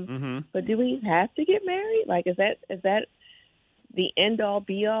love him. Mm-hmm. But do we have to get married? Like, is that the end all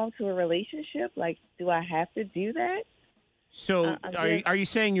be all to a relationship? Like, do I have to do that? So I'm are you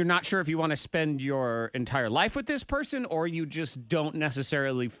saying you're not sure if you want to spend your entire life with this person, or you just don't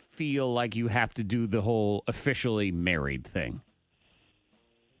necessarily feel like you have to do the whole officially married thing?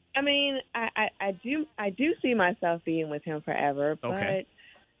 I mean, I do see myself being with him forever, but Okay.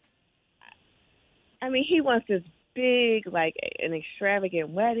 I mean, he wants this big, like an extravagant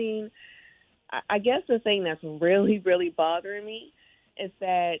wedding. I guess the thing that's really, really bothering me is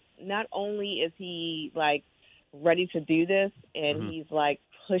that not only is he like ready to do this and he's like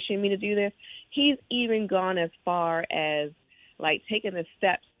pushing me to do this, he's even gone as far as like taking the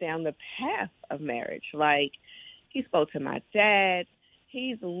steps down the path of marriage. Like he spoke to my dad.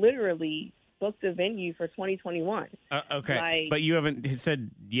 He's literally booked a venue for 2021. Okay. Like, but you haven't said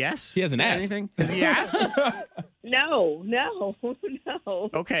yes? He hasn't to asked. anything? Has he asked? No.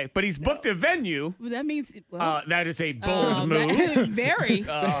 Okay, but he's booked a venue. Well, that means well, That is a bold move. that- very.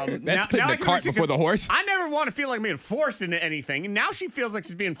 That's putting the cart before the horse. I never want to feel like I'm being forced into anything, and now she feels like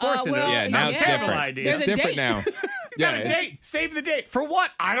she's being forced into well, it. Yeah, now That's it's a terrible different. idea. There's It's a different date. now. Got a date. Save the date. For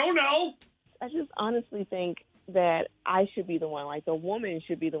what? I don't know. I just honestly think that I should be the one, like the woman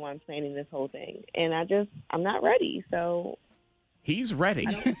should be the one planning this whole thing. And I'm not ready. So He's ready.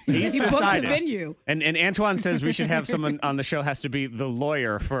 He's He booked decided. the venue. And Antoine says we should have someone on the show has to be the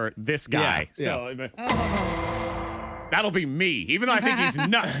lawyer for this guy. Yeah, So that'll be me. Even though I think he's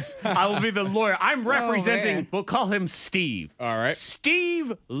nuts, I will be the lawyer. I'm representing, man. we'll call him Steve. All right.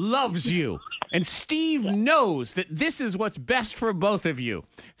 Steve loves you. And Steve knows that this is what's best for both of you.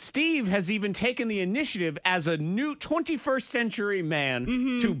 Steve has even taken the initiative as a new 21st century man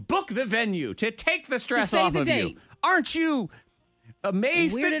to book the venue, to take the stress save off the of you. date. Aren't you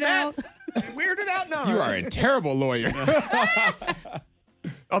amazed Weirded at that? Weirded out? No. You are a terrible lawyer.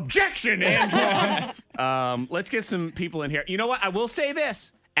 Objection, Antoine. Let's get some people in here. You know what? I will say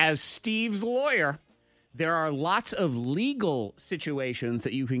this. As Steve's lawyer, there are lots of legal situations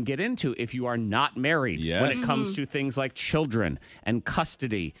that you can get into if you are not married Yes. when it comes to things like children and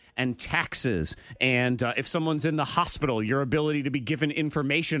custody and taxes. And if someone's in the hospital, your ability to be given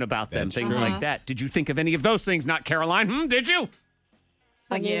information about them, That's things true. like that. Did you think of any of those things? Not Caroline? Did you?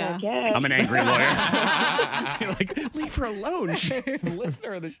 Like, yeah. I guess. I'm an angry lawyer. You're like, leave her alone. She's a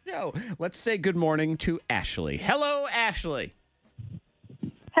listener of the show. Let's say good morning to Ashley. Hello, Ashley.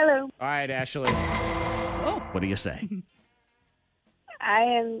 Hello. All right, Ashley. Oh. What do you say? I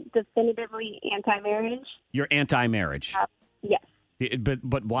am definitively anti-marriage. You're anti-marriage. Yes.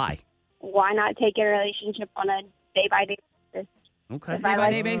 But why? Why not take a relationship on a day-by-day basis? Okay.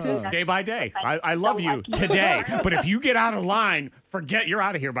 Day-by-day basis? Day by day. I love Don't you like you. today. But if you get out of line, forget you're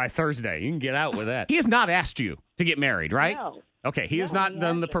out of here by Thursday. You can get out with that. He has not asked you to get married, right? No. Okay, he has No, not he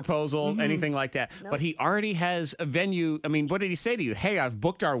done the hasn't. proposal, anything like that. But he already has a venue. I mean, what did he say to you? Hey, I've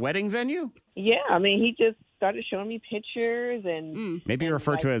booked our wedding venue? Yeah, I mean, he just started showing me pictures and Maybe you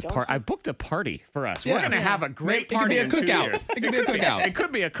refer to it as don't party. I booked a party for us. Yeah. We're going to have a great It could party be a in 2 cookout. years. It could be a cookout. It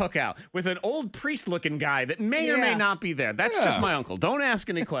could be a cookout with an old priest-looking guy that may or may Yeah. not be there. That's just Yeah. my uncle. Don't ask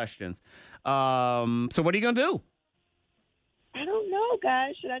any questions. So what are you going to do? I don't know,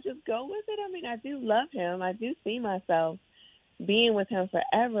 guys. Should I just go with it? I mean, I do love him. I do see myself being with him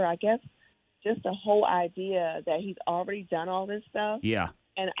forever. I guess just the whole idea that he's already done all this stuff, Yeah.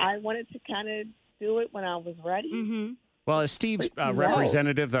 and I wanted to kind of do it when I was ready. Mm-hmm. Well, as Steve's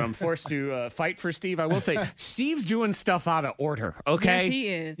representative that I'm forced to fight for Steve, I will say Steve's doing stuff out of order, okay? Yes, he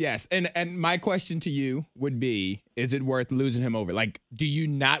is. Yes, and my question to you would be: is it worth losing him over? Like, do you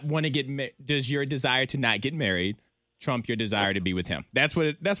not want to get? Does your desire to not get married trump your desire to be with him? That's what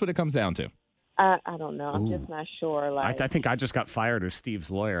it comes down to. I don't know. I'm just not sure. Like, I think I just got fired as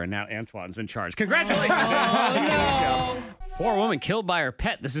Steve's lawyer, and now Antoine's in charge. Congratulations, Antoine. Good job. Poor woman killed by her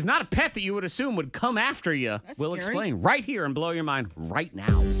pet. This is not a pet that you would assume would come after you. That's We'll scary. explain right here and blow your mind right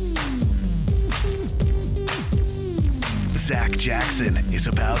now. Zach Jackson is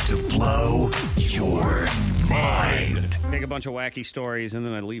about to blow your mind. Take a bunch of wacky stories, and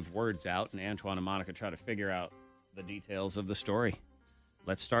then I leave words out, and Antoine and Monica try to figure out the details of the story.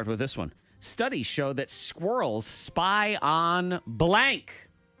 Let's start with this one. Studies show that squirrels spy on blank.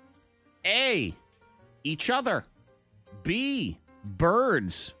 A, each other. B,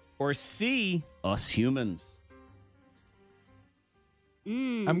 birds. Or C, us humans.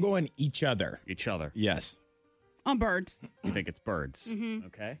 I'm going each other. Each other. Yes. On birds. You think it's birds.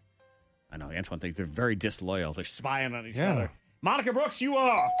 Okay. I know. Antoine thinks they're very disloyal. They're spying on each other. Monica Brooks, you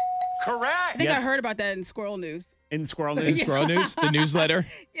are correct. I think I heard about that in Squirrel News. In Squirrel In News. Squirrel News, the newsletter.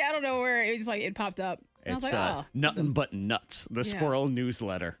 Yeah, I don't know where it popped up. And It's I was like, oh. Nothing But Nuts, the Yeah. Squirrel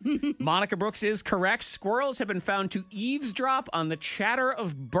Newsletter. Monica Brooks is correct. Squirrels have been found to eavesdrop on the chatter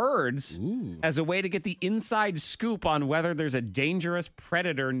of birds as a way to get the inside scoop on whether there's a dangerous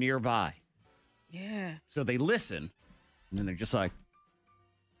predator nearby. Yeah. So they listen, and then they're just like,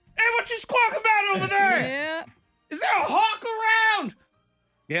 hey, what you squawking about over there? Yeah. Is there a hawk around?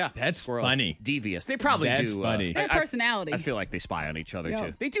 Yeah, That's squirrels. funny. Devious. They probably That's do. funny. Their personality. I feel like they spy on each other, Yeah.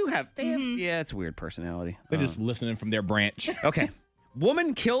 too. They do have, yeah, it's a weird personality. They're just listening from their branch. Okay.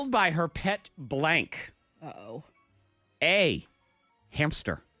 Woman killed by her pet blank. Uh-oh. A,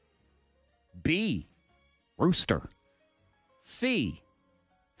 hamster. B, rooster. C,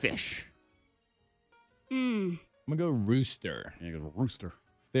 fish. I'm going to go rooster. You go rooster.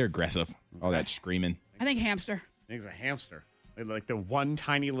 They're aggressive. All that screaming. I think hamster. I think it's a hamster. They like the one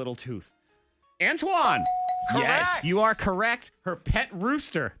tiny little tooth. Antoine. Yes. You are correct. Her pet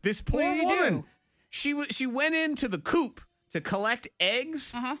rooster. This poor What did he woman. do? She went into the coop to collect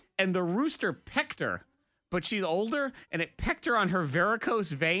eggs, and the rooster pecked her. But she's older, and it pecked her on her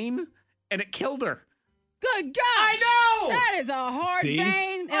varicose vein, and it killed her. Good God. I know! That is a hard See?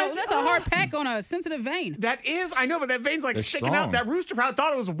 vein. That's a hard peck on a sensitive vein. That is, I know, but that vein's like They're sticking strong. out. That rooster probably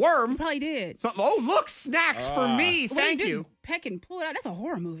thought it was a worm. Probably did. Oh, look, snacks for me. What do Thank do? you. Peck and pull it out. That's a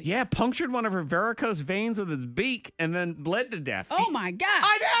horror movie. Yeah, punctured one of her varicose veins with his beak and then bled to death. Oh, my God.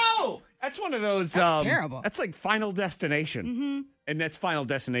 I know! That's one of those. That's terrible. That's like Final Destination. Mm-hmm. And that's Final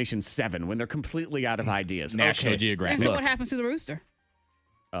Destination 7 when they're completely out of ideas. National Okay. Geographic. And so what happens to the rooster?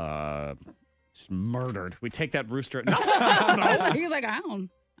 It's murdered. We take that rooster. He was like, I The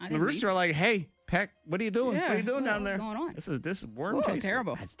didn't rooster are like, hey, Peck, what are you doing? Yeah, what are you doing down what's there? going on? This is worm Whoa, taste.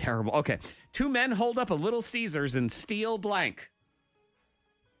 terrible. That's terrible. Okay. 2 men hold up a Little Caesars and steal blank.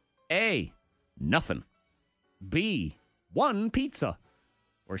 A, nothing. B, 1 pizza.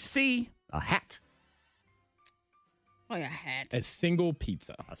 Or C, a hat. Oh, yeah, hat. A single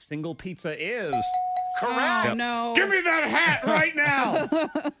pizza. A single pizza is Correct. Yep. No. Give me that hat right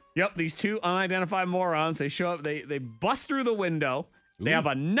now. Yep, these 2 unidentified morons, they show up, they bust through the window. They have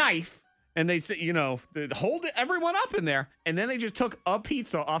a knife, and they say, they hold everyone up in there, and then they just took a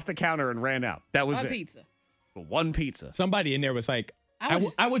pizza off the counter and ran out. That was A it. pizza. 1 pizza. Somebody in there was like,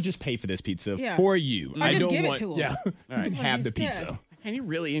 I would just pay for this pizza Yeah. for you. Or I just don't give it want. to 'em. Yeah, you can have the Yes. pizza. Can you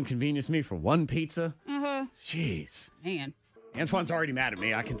really inconvenience me for 1 pizza? Uh-huh. Jeez. Man. Antoine's already mad at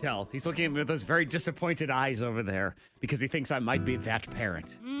me, I can tell. He's looking at me with those very disappointed eyes over there because he thinks I might be that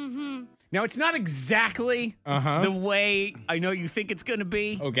parent. Mm-hmm. Now, it's not exactly the way I know you think it's going to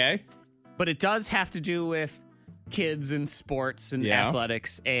be. Okay. But it does have to do with kids and sports and Yeah.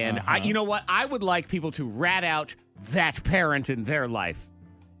 athletics. And you know what? I would like people to rat out that parent in their life.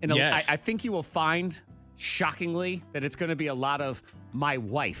 And Yes. I think you will find, shockingly, that it's going to be a lot of my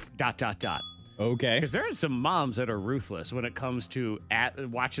wife, ... Okay. Because there are some moms that are ruthless when it comes to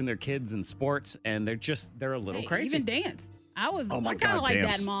watching their kids in sports, and they're a little crazy. Even dance. I'm Oh my kind God, of like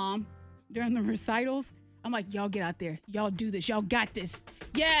dance. that mom during the recitals. I'm like, y'all get out there. Y'all do this. Y'all got this.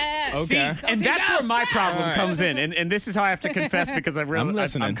 Yes. Okay. See, and that's where my problem All right. comes in. And this is how I have to confess because I really, I'm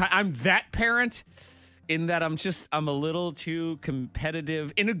listening. I'm that parent in that I'm a little too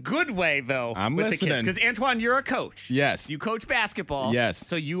competitive in a good way, though, I'm with the listening. kids. Because, Antoine, you're a coach. Yes. You coach basketball. Yes.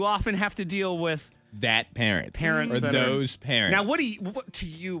 So you often have to deal with That parent. parents Or that those parents. Now, what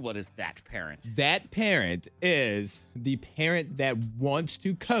is that parent? That parent is the parent that wants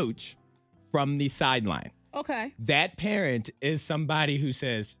to coach from the sideline. Okay. That parent is somebody who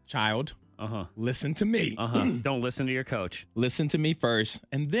says, child, listen to me. Don't listen to your coach. Listen to me first,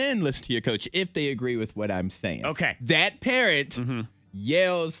 and then listen to your coach if they agree with what I'm saying. Okay. That parent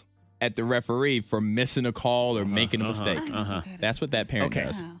yells at the referee for missing a call or making a mistake. That's what that parent Okay.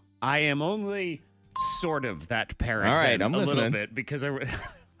 does. I am only sort of that parent. All right, then, I'm a little listening. bit because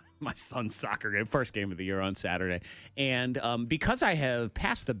my son's soccer game, first game of the year on Saturday, and because I have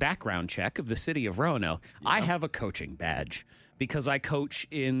passed the background check of the city of Roanoke, I have a coaching badge because I coach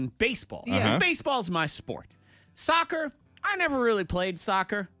in baseball. Yeah. Baseball's my sport. Soccer, I never really played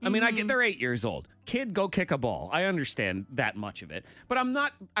soccer. I mean, they're 8 years old. Kid, go kick a ball. I understand that much of it, but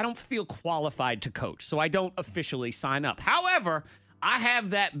I don't feel qualified to coach, so I don't officially sign up. However, I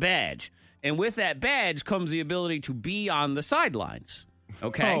have that badge. And with that badge comes the ability to be on the sidelines.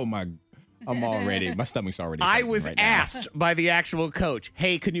 Okay. Oh, my My stomach's already. I hurting was right now. asked by the actual coach,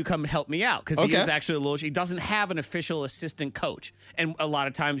 hey, can you come help me out? Because he Okay. is actually he doesn't have an official assistant coach. And a lot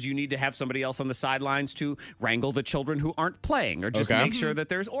of times you need to have somebody else on the sidelines to wrangle the children who aren't playing or just Okay. make sure that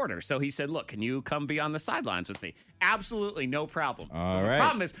there's order. So he said, look, can you come be on the sidelines with me? Absolutely no problem. All The right.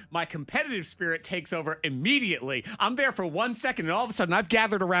 problem is my competitive spirit takes over immediately. I'm there for 1 second and all of a sudden I've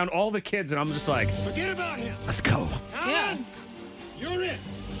gathered around all the kids and I'm just like, Forget about him. let's go. Yeah. You're in.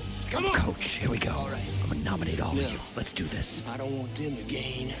 Come on. Coach, here we go. All right. I'm going to nominate all of you. Let's do this. I don't want them to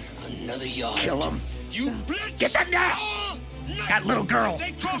gain another yard. Kill him. You blitz. Get that now. all night. That little girl. If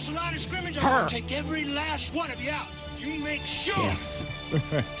they cross the line of scrimmage, I'm Her. going to take every last one of you out. You make sure Yes. they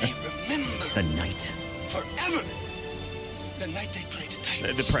remember The night. forever the night they played the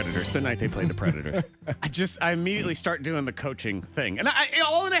Titans. The Predators. The night they played the Predators. I immediately start doing the coaching thing, and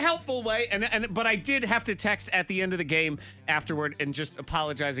all in a helpful way. But I did have to text at the end of the game afterward and just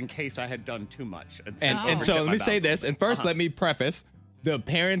apologize in case I had done too much. And so let me say this. And first, let me preface The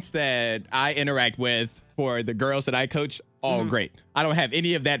parents that I interact with for the girls that I coach, all great. I don't have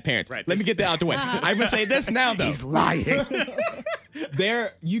any of that parents. Right. Let me get that out the way. I'm going to say this now, though. He's lying.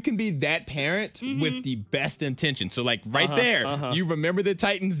 You can be that parent with the best intentions. So, like, right there, you remember the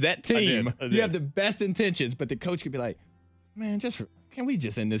Titans, that team. I did. You have the best intentions, but the coach could be like, man, can we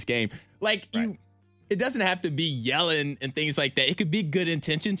just end this game? Like, it doesn't have to be yelling and things like that. It could be good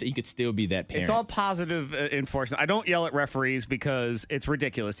intentions, and you could still be that parent. It's all positive enforcement. I don't yell at referees because it's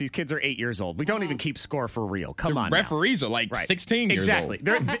ridiculous. These kids are 8 years old. We don't even keep score for real. Come on, referees are like 16 years exactly.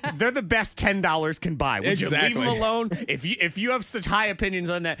 old. They're the best $10 can buy. Would you leave them alone? If you have such high opinions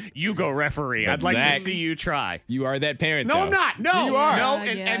on that, you go referee. I'd like to see you try. You are that parent. No, though. I'm not. No, you are. No,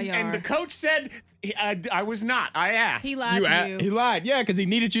 you and are. the coach said I was not. I asked. He lied to you. He lied, yeah, because he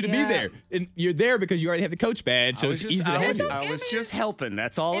needed you to be there. And you're there because you already have the coach badge, so it's easy to handle. I was just helping.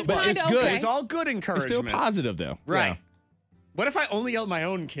 That's all. It's But kinda it's good. okay. It's all good It's encouragement. still positive, though. Right. Yeah. What if I only yelled my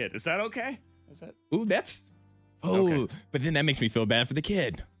own kid? Is that okay? Ooh, that's... Oh, Okay. But then that makes me feel bad for the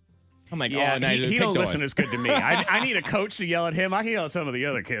kid. I'm like, Yeah, oh, now he don't listen as good to me. I need a coach to yell at him. I can yell at some of the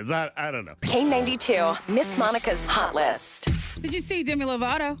other kids. I don't know. K92, Miss Monica's Hot List. Did you see Demi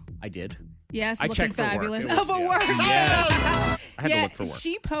Lovato? I did. Yes, I looking checked for work. fabulous. It was- For yeah. work. Yes. I had to Yeah, look for work.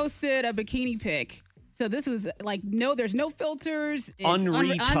 she posted a bikini pic. So this was like, there's no filters. It's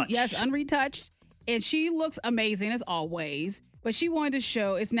Unretouched. Yes, unretouched. And she looks amazing as always. But she wanted to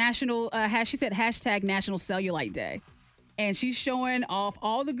show it's national, she said hashtag National Cellulite Day. And she's showing off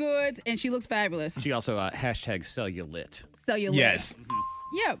all the goods and she looks fabulous. She also hashtag cellulite. Cellulite. Yes.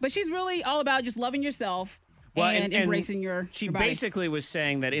 Yeah, but she's really all about just loving yourself and embracing your She body. basically was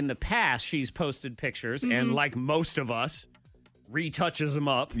saying that in the past she's posted pictures and like most of us, retouches them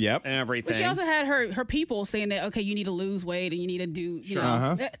up and everything. But she also had her people saying that, okay, you need to lose weight and you need to do, you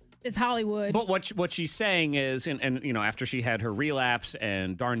know, it's Hollywood. But what she's saying is, and you know, after she had her relapse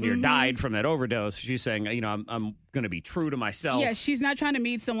and darn near died from that overdose, she's saying, you know, I'm going to be true to myself. Yeah, she's not trying to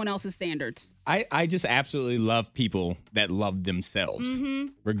meet someone else's standards. I just absolutely love people that love themselves.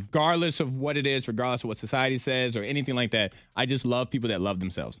 Regardless of what it is, regardless of what society says or anything like that. I just love people that love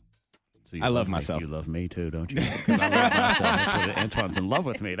themselves. So you I love me. myself. You love me too, don't you? Because I love myself. That's what Antoine's in love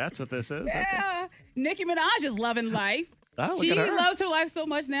with me. That's what this is. Okay. Yeah. Nicki Minaj is loving life. Oh, look She at her. loves her life so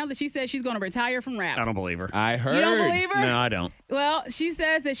much now that she says she's going to retire from rap. I don't believe her. I heard. You don't believe her? No, I don't. Well, she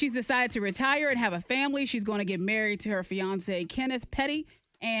says that she's decided to retire and have a family. She's going to get married to her fiance Kenneth Petty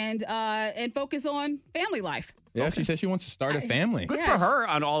and focus on family life. Yeah, she said she wants to start a family. Good for her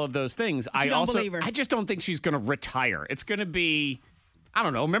on all of those things. I don't also, believe her. I just don't think she's going to retire. It's going to be, I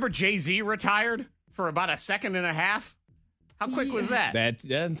don't know. Remember Jay-Z retired for about a second and a half? How quick was that?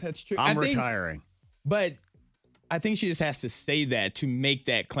 That's true. I'm I think- retiring. But I think she just has to say that to make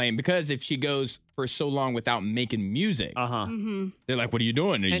that claim, because if she goes for so long without making music, they're like, "What are you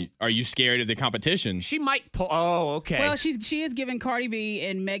doing? Are you scared of the competition?" She might pull. Oh, okay. Well, she is giving Cardi B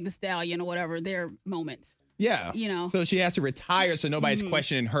and Meg Thee Stallion or whatever their moments. Yeah, You know. So she has to retire, so nobody's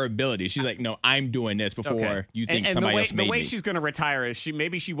questioning her ability. She's like, "No, I'm doing this before you think and somebody else made the way me." she's going to retire is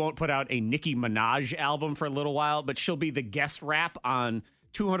maybe she won't put out a Nicki Minaj album for a little while, but she'll be the guest rap on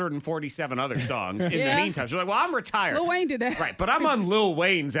 247 other songs in the meantime. She's like, well, I'm retired. Lil Wayne did that. Right, but I'm on Lil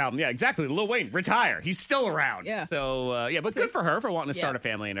Wayne's album. Yeah, exactly. Lil Wayne, retire. He's still around. Yeah. So, but good for her for wanting to start a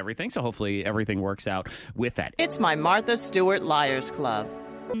family and everything. So hopefully everything works out with that. It's my Martha Stewart Liars Club.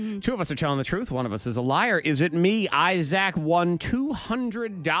 Two of us are telling the truth. One of us is a liar. Is it me? Isaac won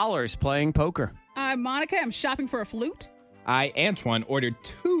 $200 playing poker. Monica, I'm shopping for a flute. Antoine ordered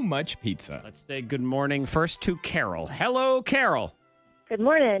too much pizza. Let's say good morning first to Carol. Hello, Carol. Good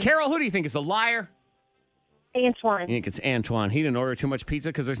morning. Carol, who do you think is a liar? Antoine. You think it's Antoine. He didn't order too much pizza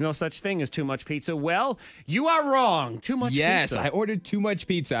because there's no such thing as too much pizza. Well, you are wrong. Too much Yes, pizza. I ordered too much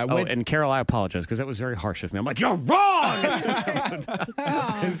pizza. And Carol, I apologize because that was very harsh with me. I'm like, you're wrong.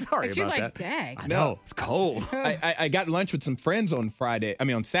 Sorry And she's about like, that. dang. I know. It's cold. I got lunch with some friends on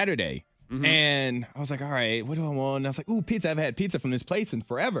Saturday. And I was like, all right, what do I want? And I was like, ooh, pizza. I haven't had pizza from this place in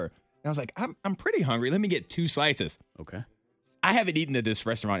forever. And I was like, I'm pretty hungry. Let me get 2 slices. Okay. I haven't eaten at this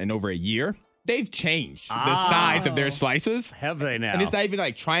restaurant in over a year. They've changed the size of their slices. Have they now? And it's not even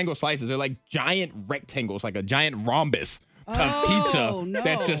like triangle slices. They're like giant rectangles, like a giant rhombbus of pizza no.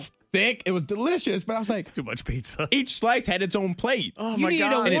 that's just thick. It was delicious, but I was like, too much pizza. Each slice had its own plate. Oh, You my need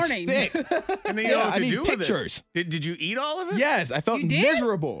God. a And warning. it's thick. And then you know what I to need do pictures. with it. Did you eat all of it? Yes, I felt You did?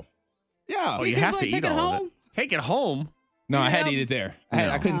 miserable. Yeah. Oh, you You have to couldn't eat take it all of it. home? Take it home? No, I had to Yeah. eat it there.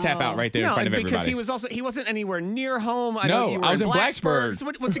 I couldn't tap out right there in No, front of because everybody. he wasn't anywhere near home. I No, know you were I was in Blacksburg. So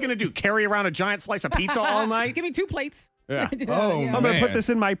what's he going to do? Carry around a giant slice of pizza all night? Give me 2 plates. Yeah. Oh, I'm going to put this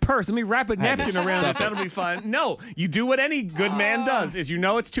in my purse. Let me wrap a napkin around it. That'll be fun. No, you do what any good man does is you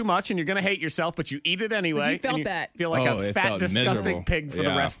know it's too much and you're going to hate yourself, but you eat it anyway. But you felt and that. Feel like a it fat, felt disgusting miserable. pig for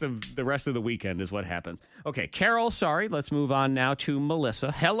Yeah. the rest of the weekend is what happens. Okay, Carol, sorry. Let's move on now to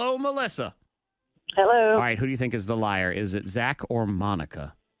Melissa. Hello, Melissa. Hello. All right, who do you think is the liar? Is it Zach or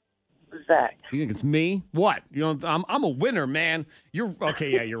Monica? Zach. You think it's me? What? You know, I'm a winner, man. You're okay.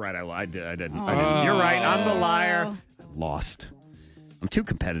 Yeah, you're right. I didn't. You're right. I'm the liar. I lost. I'm too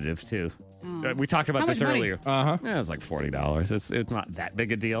competitive too. We talked about How this much money? earlier. Yeah, it's like $40. It's not that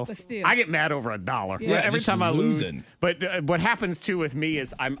big a deal. But still. I get mad over $1. Yeah. Every Just time I lose. losing. But what happens too with me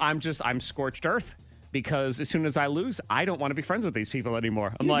is I'm scorched earth. Because as soon as I lose, I don't want to be friends with these people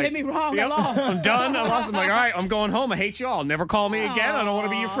anymore. I'm You like, did me wrong. yep, I lost. I'm done. I lost. I'm like, all right, I'm going home. I hate you all. Never call me again. I don't want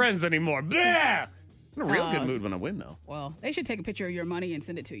to be your friends anymore. Blah! I'm in a real good mood when I win, though. Well, they should take a picture of your money and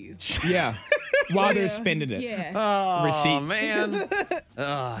send it to you. Yeah. While they're spending it. Yeah. Oh, Receipts. man.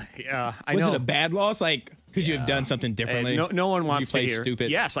 Yeah, I Was know. it a bad loss? Like, could you have done something differently? No one wants Did you play to hear.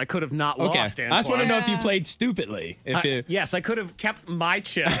 stupid? Yes, I could have not Okay. lost, I just want to Antoine. know if you played stupidly. Yes, I could have kept my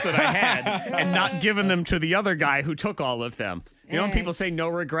chips that I had and not given them to the other guy who took all of them. You know when people say no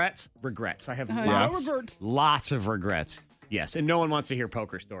regrets? Regrets. I have lots of regrets. Yes, and no one wants to hear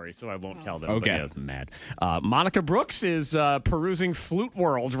poker stories, so I won't tell them. Okay. But, I'm mad. Monica Brooks is perusing Flute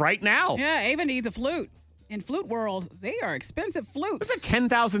World right now. Yeah, Ava needs a flute. In Flute World, they are expensive flutes. It's a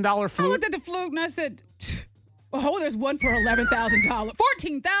 $10,000 I flute. looked at the flute and I said, oh, there's one for $11,000.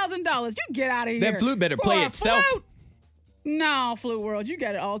 $14,000. You get out of here. That flute better For play a itself. Flute? No, Flute World, you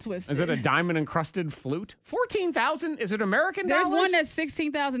got it all twisted. Is it a diamond encrusted flute? $14,000? Is it American There's dollars? one that's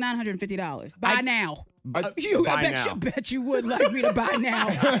 $16,950. Buy now. Buy now. Bet you would like me to buy now.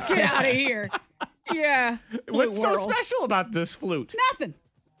 Get out of here. Yeah. Flute What's so World. special about this flute? Nothing.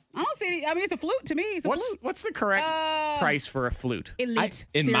 I don't see any. I mean, it's a flute to me. It's a flute. What's the correct price for a flute? Elite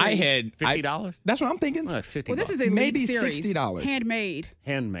in my series. head, $50? that's what I'm thinking. $50. Well, this is Elite Maybe series. $60. Handmade.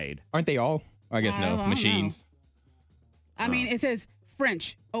 Handmade. Aren't they all? I guess I no. don't Machines. I mean, it says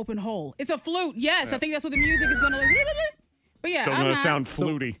French open hole. It's a flute. Yes, I think that's what the music is going to look. But yeah, Still I'm going not. to sound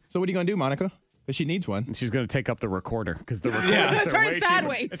fluty. So what are you going to do, Monica? Because she needs one. And she's going to take up the recorder because the recorder Turn it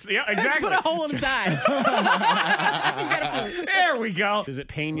sideways. Yeah, exactly. Put a hole in the side. There we go. Does it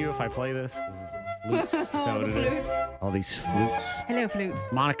pain you if I play this? Flutes? Is that what it is? flutes. All these flutes. Hello, flutes.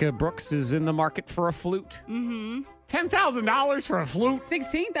 Monica Brooks is in the market for a flute. Mm-hmm. $10,000 for a flute?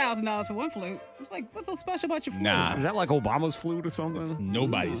 $16,000 for one flute. It's like, what's so special about your flute? Nah. Is that like Obama's flute or something?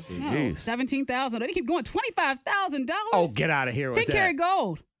 Nobody's food. No, Jeez. $17,000. They keep going. $25,000. Oh, get out of here with 10 that. karat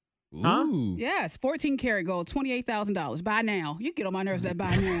gold. Huh? Ooh. Yes, 14 karat gold, $28,000. Buy now. You get on my nerves that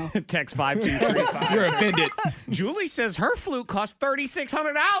buy now. Text 5235. You're offended. Julie says her flute cost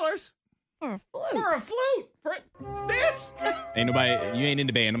 $3,600 For a flute. for a flute. For this? Ain't nobody. You ain't in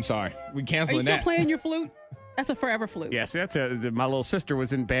the band. I'm sorry. We Are canceling you still that. playing your flute? That's a forever flute. Yes, my little sister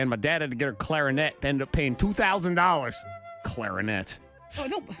was in band. My dad had to get her clarinet. Ended up paying $2,000. Clarinet. Oh,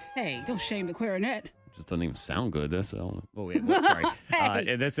 don't shame the clarinet. Just doesn't even sound good. That's all. Oh, yeah. Sorry.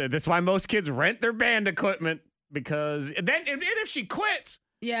 Hey. That's why most kids rent their band equipment because then and if she quits,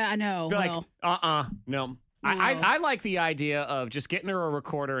 Yeah, I know. be Well, like, no. I like the idea of just getting her a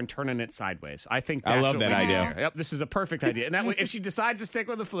recorder and turning it sideways. I think that's I love what that we do idea. here. Yep, this is a perfect idea. And that way, if she decides to stick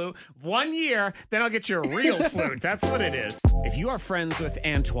with the flute 1 year, then I'll get you a real flute. That's what it is. If you are friends with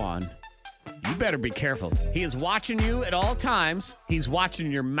Antoine, you better be careful. He is watching you at all times. He's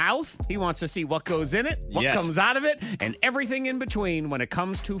watching your mouth. He wants to see what goes in it, what Yes. comes out of it, and everything in between when it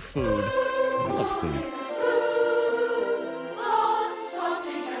comes to food. I love food.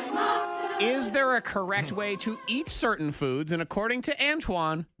 Is there a correct way to eat certain foods? And according to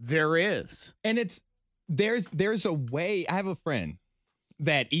Antoine, there is. And there's a way. I have a friend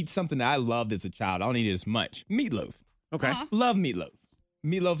that eats something that I loved as a child. I don't eat it as much. Meatloaf. Okay. Love meatloaf.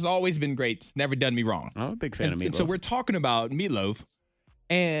 Meatloaf's always been great. It's never done me wrong. I'm a big fan of And meatloaf. so we're talking about meatloaf,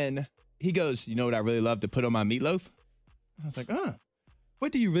 and he goes, "You know what I really love to put on my meatloaf?" I was like,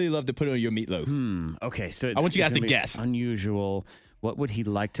 what do you really love to put on your meatloaf? Okay, so I want you guys it's to gonna be guess. Unusual. What would he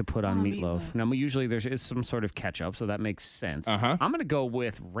like to put on On meatloaf? meatloaf. Now, usually there is some sort of ketchup, so that makes sense. Uh-huh. I'm going to go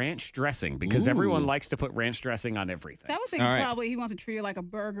with ranch dressing because Ooh. everyone likes to put ranch dressing on everything. I would think All right. probably he wants to treat it like a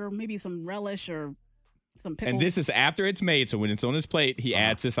burger, maybe some relish or some pickles. And this is after it's made, so when it's on his plate, he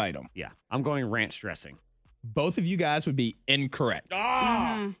adds this item. Yeah, I'm going ranch dressing. Both of you guys would be incorrect.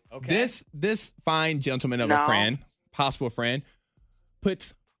 Uh-huh. Okay. This fine gentleman of a friend, possible friend,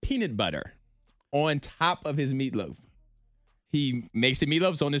 puts peanut butter on top of his meatloaf. He makes the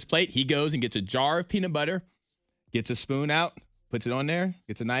meatloafs on his plate. He goes and gets a jar of peanut butter, gets a spoon out, puts it on there,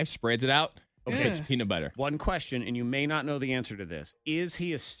 gets a knife, spreads it out, Okay. It's peanut butter. One question, and you may not know the answer to this. Is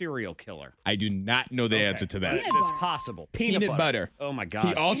he a serial killer? I do not know the answer to that. It's possible. Peanut butter. Oh, my God.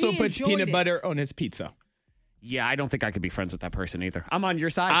 He also puts peanut butter on his pizza. Yeah, I don't think I could be friends with that person either. I'm on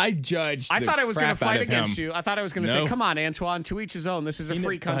your side. I judge. I thought I was going to fight against him. you. I thought I was going to say, come on, Antoine, to each his own. This is a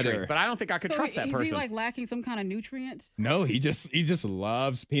free country. Butter. But I don't think I could trust that person. Is he like lacking some kind of nutrients? No, he just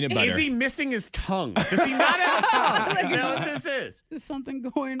loves peanut butter. Is he missing his tongue? Does he not have a tongue? Is that what this is? There's something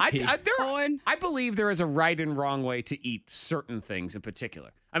going on. I believe there is a right and wrong way to eat certain things in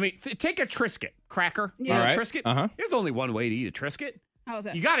particular. I mean, take a Triscuit cracker. Yeah. You know, All right. Triscuit. There's only one way to eat a Triscuit. How is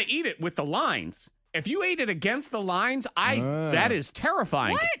that? You got to eat it with the lines. If you ate it against the lines, that is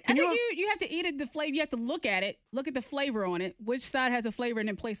terrifying. What? I think you have to eat it, the flavor. You have to look at it, look at the flavor on it, which side has a flavor, and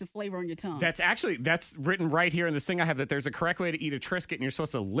then place the flavor on your tongue. That's written right here in this thing I have, that there's a correct way to eat a Triscuit, and you're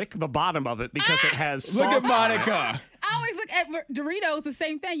supposed to lick the bottom of it because it has salt. Look at Monica. I always look at Doritos, the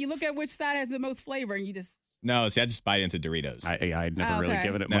same thing. You look at which side has the most flavor, and you just... No, see, I just bite into Doritos. I'd never really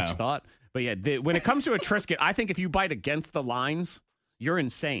given it much thought. But yeah, when it comes to a Triscuit, I think if you bite against the lines, you're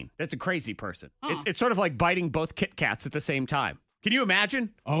insane. That's a crazy person. It's sort of like biting both Kit Kats at the same time. Can you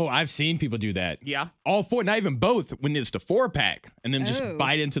imagine? Oh, I've seen people do that. Yeah. All four, not even both, when it's the 4-pack, and then just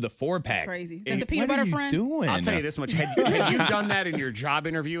bite into the 4-pack. That's crazy. Is that the peanut butter friend? Doing? I'll tell you this much. Had you done that in your job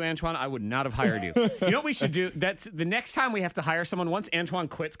interview, Antoine, I would not have hired you. You know what we should do? That's the next time we have to hire someone. Once Antoine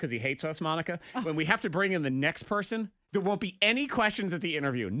quits because he hates us, Monica, when we have to bring in the next person, there won't be any questions at the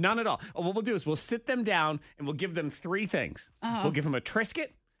interview. None at all. What we'll do is we'll sit them down and we'll give them 3 things. We'll give them a Triscuit,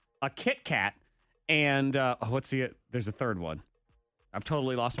 a Kit Kat, and there's a third one. I've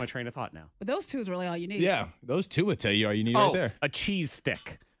totally lost my train of thought now. But those two is really all you need. Yeah, those two would tell you all you need right there. A cheese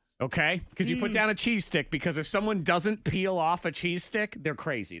stick. Okay? Because you put down a cheese stick, because if someone doesn't peel off a cheese stick, they're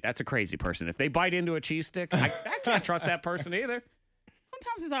crazy. That's a crazy person. If they bite into a cheese stick, I can't trust that person either.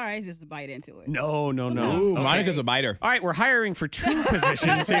 Sometimes it's all right just to bite into it. No. Ooh, Okay. Monica's a biter. All right, we're hiring for 2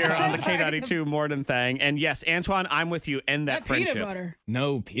 positions here on the K92 Morning Thing. And yes, Antoine, I'm with you. End that friendship. Peanut butter.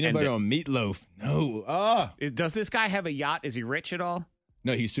 No, peanut butter on meatloaf. No. Does this guy have a yacht? Is he rich at all?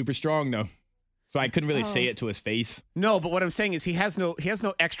 No, he's super strong, though. So I couldn't really say it to his face. No, but what I'm saying is he has no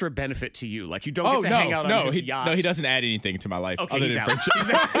extra benefit to you. Like, you don't get to hang out on his yacht. No, he doesn't add anything to my life other than out. friendship.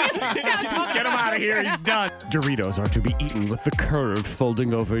 Get him out of here. He's done. Doritos are to be eaten with the curve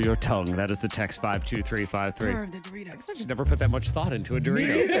folding over your tongue. That is the text 52353. Curve the Doritos. I should never put that much thought into a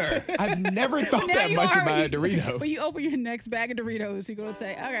Dorito. Neither. I've never thought Now that you much are. about a Dorito. When you open your next bag of Doritos, you're going to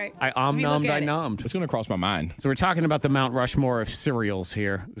say, all right. I let me look omnommed, at I it. nommed. It's going to cross my mind. So we're talking about the Mount Rushmore of cereals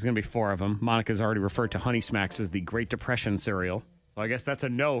here. There's going to be 4 of them. Monica's already referred to Honey Smacks as the Great Depression cereal. So I guess that's a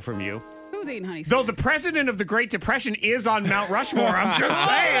no from you. Who's eating Honey Smacks? Though the president of the Great Depression is on Mount Rushmore. I'm just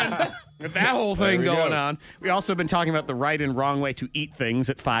saying. With that whole thing going on. We also have been talking about the right and wrong way to eat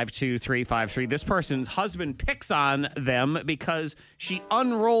things at 52353. This person's husband picks on them because she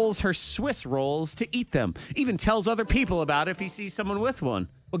unrolls her Swiss rolls to eat them. Even tells other people about it if he sees someone with one.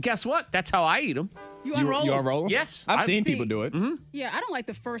 Well, guess what? That's how I eat them. You unroll You them? unroll them? Yes. I've seen people do it. Mm-hmm. Yeah, I don't like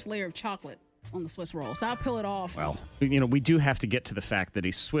the first layer of chocolate on the Swiss roll, so I'll peel it off. Well, we do have to get to the fact that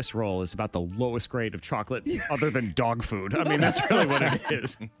a Swiss roll is about the lowest grade of chocolate other than dog food. I mean, that's really what it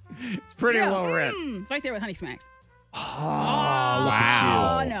is. It's pretty low rent. It's right there with Honey Smacks. Oh, look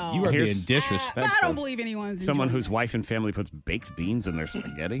at Oh, no. You are being Here's disrespectful. But I don't believe anyone's someone enjoying whose wife and family puts baked beans in their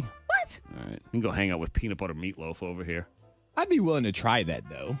spaghetti. What? All right. You can go hang out with peanut butter meatloaf over here. I'd be willing to try that,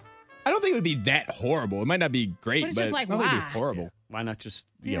 though. I don't think it would be that horrible. It might not be great, But it's but just like, I don't think it'd why? be horrible. Yeah. Why not just,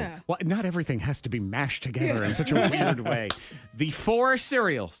 Yeah. well, not everything has to be mashed together in such a weird way. The 4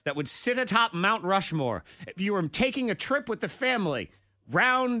 cereals that would sit atop Mount Rushmore if you were taking a trip with the family,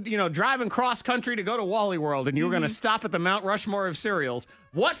 driving cross country to go to Wally World, and you were going to stop at the Mount Rushmore of cereals,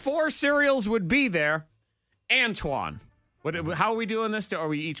 what 4 cereals would be there? Antoine. How are we doing this? Are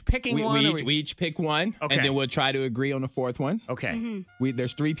we each picking one? We each pick one, Okay. and then we'll try to agree on the 4th one. Okay.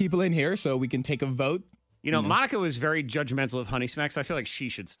 There's 3 people in here, so we can take a vote. Monica was very judgmental of Honey Smacks. I feel like she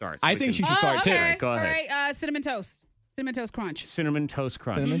should start. So I we think can- she should start too. Okay. Go ahead. All right, Cinnamon Toast. Cinnamon Toast Crunch. Cinnamon Toast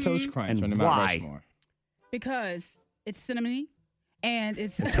Crunch. Cinnamon Toast Crunch And on the Mount why? Rushmore. Because it's cinnamony and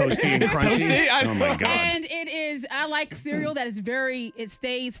it's Toasty and crunchy. toasty? Oh, my God. And it is, I like cereal that is it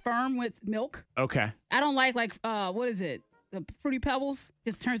stays firm with milk. Okay. I don't like what is it? The Fruity Pebbles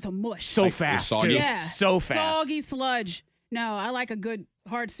just turns to mush. So Like fast, soggy? too. Yeah. So fast. Soggy sludge. No, I like a good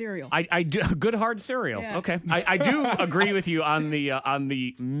hard cereal. I do good hard cereal. Yeah. Okay, I do agree with you on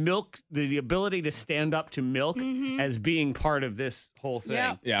the milk, the ability to stand up to milk as being part of this whole thing.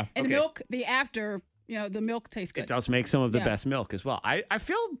 Yeah. Yeah. And Okay. the milk, the after, the milk tastes good. It does make some of the best milk as well. I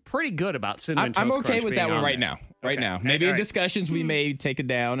feel pretty good about Cinnamon I'm Toast okay Crunch with being that one on right there. now. Right Okay. now. Maybe All in right. discussions we may take it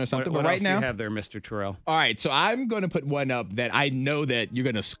down or something. What but right else now, do you have there, Mr. Terrell? all right. So I'm going to put one up that I know that you're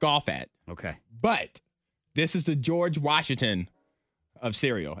going to scoff at. Okay. But this is the George Washington of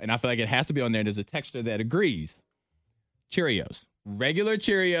cereal, and I feel like it has to be on there. There's a texture that agrees. Cheerios. Regular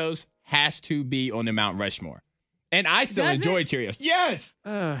Cheerios has to be on the Mount Rushmore. And I still Does enjoy it? Cheerios. Yes.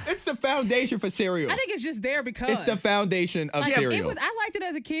 It's the foundation for cereal. I think it's just there because It's the foundation of cereal. I liked it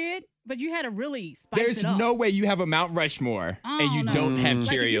as a kid, but you had to really spice There's it up. no way you have a Mount Rushmore and you no. don't have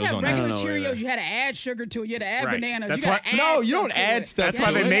Like, if you Cheerios had on regular there. Cheerios, you had to add sugar to it. You had to add Right. bananas. That's you gotta why- add No, you stuff don't to add it. stuff That's to why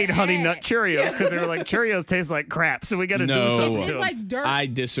it. they made Yeah. Honey Nut Cheerios, because they were like, Cheerios taste like crap, so we got to do No. something It's to them. like dirt. I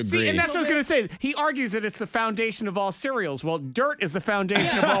disagree. See, and that's what I was going to say. He argues that it's the foundation of all cereals. Well, dirt is the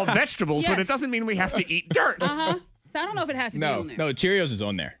foundation of all vegetables, but it Yes. doesn't mean we have to eat dirt. So I don't know if it has to be on there. No, Cheerios is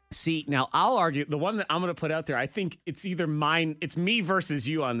on there. See, now I'll argue the one that I'm going to put out there. I think it's either it's me versus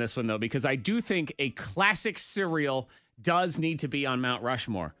you on this one, though, because I do think a classic cereal does need to be on Mount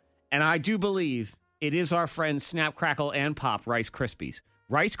Rushmore. And I do believe it is our friends Snap, Crackle, and Pop Rice Krispies.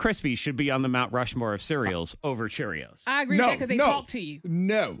 Rice Krispies should be on the Mount Rushmore of cereals over Cheerios. I agree with that because they talk to you.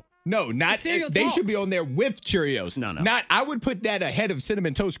 No, not cereal they talks. should be on there with Cheerios. No. Not I would put that ahead of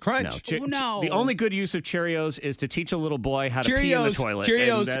Cinnamon Toast Crunch. No. The only good use of Cheerios is to teach a little boy how to pee in the toilet.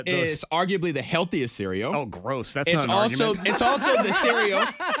 Cheerios and is arguably the healthiest cereal. Oh, gross. That's It's not an argument. it's also the cereal.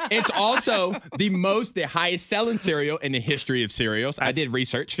 It's also the highest selling cereal in the history of cereals. I did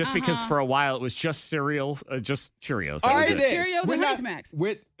research. Just because for a while it was just cereal, just Cheerios. That All was right, it. then. Cheerios We're and not- Honey Smacks.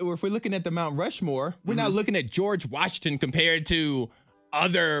 If we're looking at the Mount Rushmore, we're not looking at George Washington compared to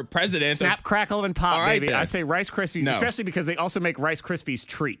other presidents. Snap, Crackle, and Pop, All right, baby. then. I say Rice Krispies, No. especially because they also make Rice Krispies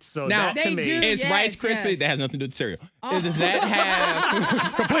treats. So Now, that to me, it's Rice Krispies. That has nothing to do with cereal. Does that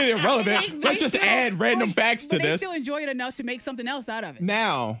have completely irrelevant? Let's just add random facts to But they this. still enjoy it enough to make something else out of it.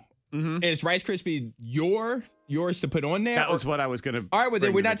 Now, is Rice Krispies yours to put on there? that was what I was going to. All right, well,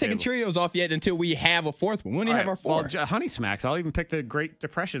 then we're not taking Cheerios off yet until we have a fourth one. We only have our four. Well, Honey Smacks. I'll even pick the Great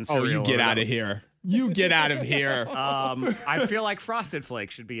Depression Oh, cereal. you get or out of whatever. here. You get out of here. I feel like Frosted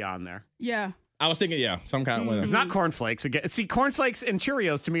Flakes should be on there. Yeah. I was thinking, some kind of one. It's not cornflakes. Again, see, cornflakes and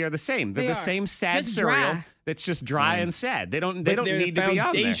Cheerios to me are the same. They're They the are. same sad Just cereal dry. that's just dry and sad. They don't They're need the to be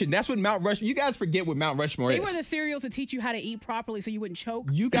on there. foundation. That's what Mount Rushmore. You guys forget what Mount Rushmore They is. were the cereals to teach you how to eat properly so you wouldn't choke.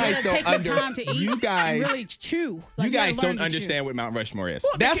 You guys gotta don't take the time to eat you guys and really chew. Like, you guys gotta learn don't to understand what Mount Rushmore is.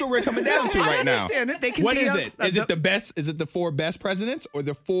 Well, That's what we're coming down to I right now. understand it. They can What be is on- it? Is it the best? Is it the 4 best presidents or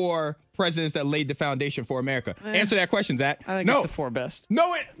the 4 presidents that laid the foundation for America? Answer that question, Zach. I think no. it's the 4 best.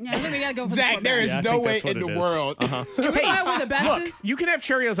 No, it. chew. Yeah, I think we gotta go for Zach, the there is Yeah, I no think way that's what in the it is. world. You know what the best Look, is? you can have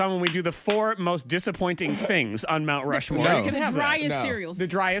Cheerios on when we do the 4 most disappointing things on Mount Rushmore. No. You can The have driest that. No. cereals. The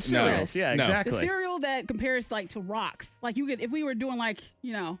driest No. cereals. Yeah, No. exactly. The cereal that compares like to rocks. Like you could, if we were doing like,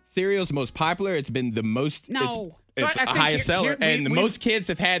 Cereal's the most popular. It's been the most. No. It's So I a think highest seller, here and we've- most kids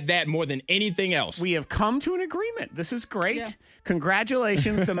have had that more than anything else. We have come to an agreement. This is great. Yeah.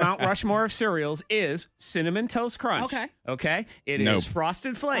 Congratulations. The Mount Rushmore of cereals is Cinnamon Toast Crunch. Okay. Okay. It Nope. is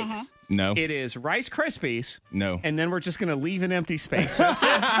Frosted Flakes. No. It is Rice Krispies. No. And then we're just going to leave an empty space. That's it.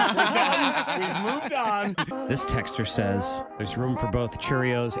 We're done. We've moved on. This texter says there's room for both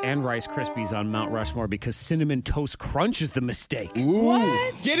Cheerios and Rice Krispies on Mount Rushmore because Cinnamon Toast Crunch is the mistake.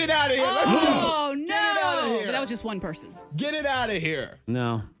 What? Get it out of here. Let's go. Oh no! outta here. But that was just one person. Get it out of here.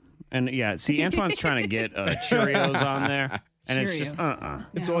 No. And yeah, see, Antoine's trying to get Cheerios on there. And it's just,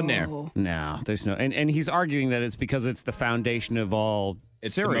 It's on there. No, there's no. And he's arguing that it's because it's the foundation of all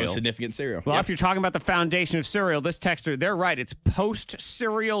It's cereal. the most significant cereal. Well, Yep. if you're talking about the foundation of cereal, this texter, they're right. It's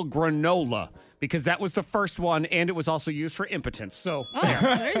post-cereal granola because that was the first one, and it was also used for impotence. So,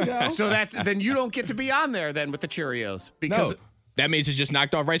 There you go. so then you don't get to be on there then with the Cheerios because No. That means it's just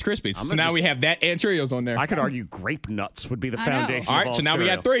knocked off Rice Krispies. So gonna now just- we have that and Cheerios on there. I could argue grape nuts would be the I know. foundation. All of right, so now we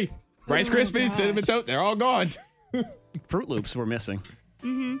cereal. got 3. Rice Oh, Krispies, gosh. Cinnamon Toast, they're all gone. Fruit Loops were missing.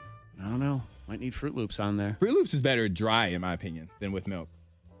 Mm-hmm. I don't know. Might need Fruit Loops on there. Fruit Loops is better dry, in my opinion, than with milk.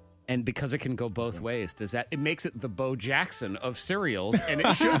 And because it can go both ways, it makes it the Bo Jackson of cereals, and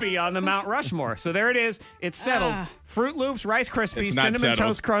it should be on the Mount Rushmore. So there it is. It's settled. Fruit Loops, Rice Krispies, It's not Cinnamon settled.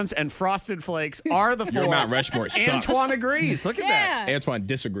 Toast Crunch, and Frosted Flakes are the 4. Your Mount Rushmore sucks. Antoine agrees. Look at that. Yeah. Antoine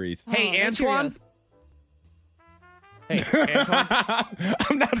disagrees. Hey, no Antoine. Cheerios. Hey, Antoine.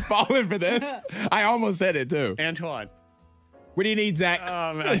 I'm not falling for this. I almost said it, too. Antoine. What do you need, Zach?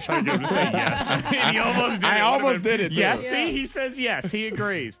 I was trying to get him to say yes. And he almost did it. I almost did it, too. Yes, Yeah. see? He says yes. He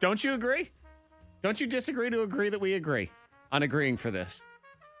agrees. Don't you agree? Don't you disagree to agree that we agree on agreeing for this?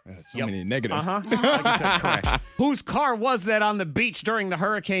 So many negatives. Like you said, correct. Whose car was that on the beach during the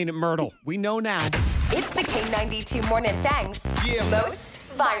hurricane at Myrtle? We know now. It's the K92 Morning Thangs. Most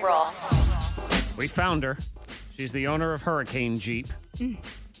viral. We found her. She's the owner of Hurricane Jeep. I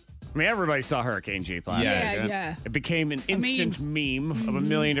mean, everybody saw Hurricane Jeep last year. Yeah. It became an instant meme of a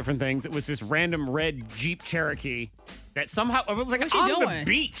million different things. It was this random red Jeep Cherokee that somehow, it was like on the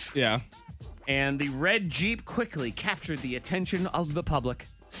beach. Yeah. And the red Jeep quickly captured the attention of the public,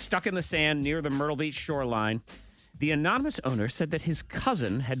 stuck in the sand near the Myrtle Beach shoreline. The anonymous owner said that his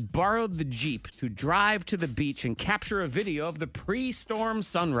cousin had borrowed the Jeep to drive to the beach and capture a video of the pre-storm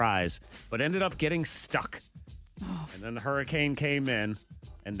sunrise, but ended up getting stuck. And then the hurricane came in,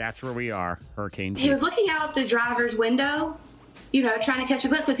 and that's where we are, Hurricane Jeep. He was looking out the driver's window, trying to catch a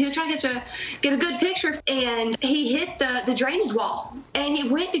glimpse, because he was trying to get a good picture, and he hit the drainage wall, and he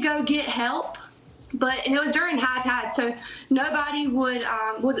went to go get help, and it was during high tide, so nobody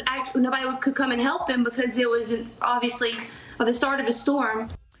could come and help him because it was obviously the start of the storm.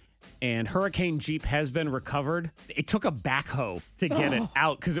 And Hurricane Jeep has been recovered. It took a backhoe to get it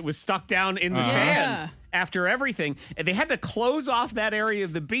out because it was stuck down in the sand after everything. And they had to close off that area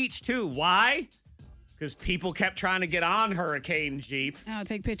of the beach, too. Why? Because people kept trying to get on Hurricane Jeep.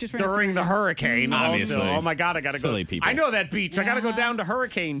 Take pictures for during the hurricane. Obviously. Also, oh, my God, I got to go. Silly people. I know that beach. I got to go down to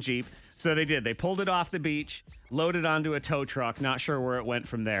Hurricane Jeep. So they did. They pulled it off the beach, loaded onto a tow truck. Not sure where it went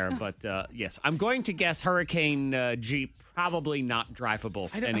from there. But, yes, I'm going to guess Hurricane Jeep probably not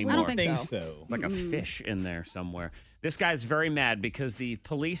drivable anymore. I don't think so. Like a fish in there somewhere. This guy's very mad because the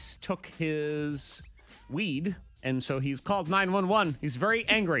police took his weed, and so he's called 911. He's very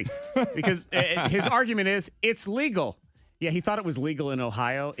angry because his argument is it's legal. Yeah, he thought it was legal in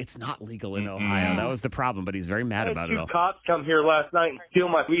Ohio. It's not legal in Ohio. That was the problem, but he's very mad about it all. Two cops come here last night and steal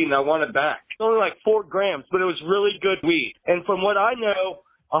my weed, and I want it back. It's only like 4 grams, but it was really good weed. And from what I know,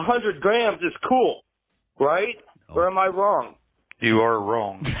 100 grams is cool, right? Or am I wrong? You are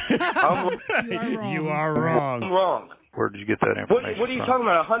wrong. You are wrong. I'm wrong. Where did you get that information What are you from? talking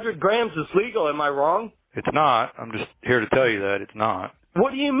about? 100 grams is legal. Am I wrong? It's not. I'm just here to tell you that it's not.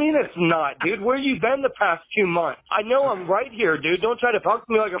 What do you mean it's not, dude? Where you been the past 2 months? I know I'm right here, dude. Don't try to talk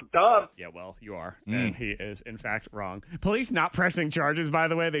to me like I'm dumb. Yeah, well, you are. And he is, in fact, wrong. Police not pressing charges, by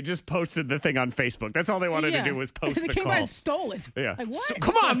the way. They just posted the thing on Facebook. That's all they wanted to do was post the They came call. by and stole it. Yeah. Like, what?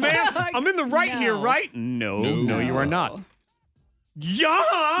 Come on, man. I'm in the right here, right? No, you are not.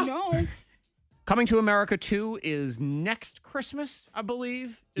 Yeah. No. Coming to America 2 is next Christmas, I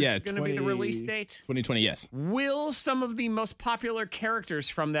believe. Is going to be the release date. 2020, yes. Will some of the most popular characters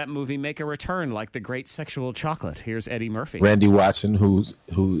from that movie make a return, like the Great Sexual Chocolate? Here's Eddie Murphy. Randy Watson, who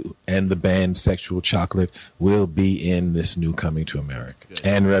and the band Sexual Chocolate will be in this new Coming to America. Good.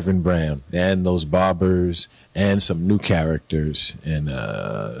 And Reverend Bram, and those barbers, and some new characters. And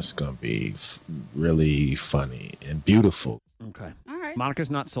it's going to be really funny and beautiful. Okay. All right.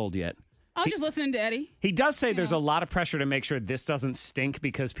 Monica's not sold yet. I'm just listening to Eddie. He does say there's a lot of pressure to make sure this doesn't stink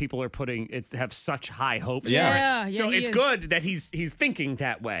because people are have such high hopes. Yeah. So it's good that he's thinking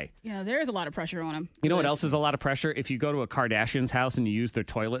that way. Yeah, there is a lot of pressure on him. You know what else is a lot of pressure? If you go to a Kardashian's house and you use their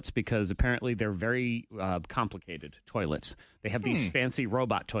toilets, because apparently they're very complicated toilets. They have these fancy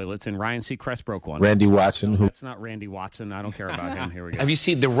robot toilets, and Ryan Seacrest broke one. Randy Watson, That's not Randy Watson. I don't care about him. Here we go. Have you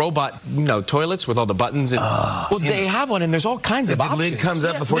seen the robot, toilets with all the buttons? Well, they have one, and there's all kinds of options. The lid comes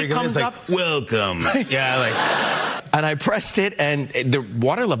up before you go in. It's like, welcome. And I pressed it, and the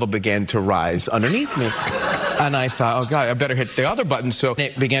water level began to rise underneath me. And I thought, oh, God, I better hit the other button. So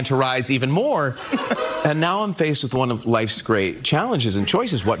it began to rise even more. And now I'm faced with one of life's great challenges and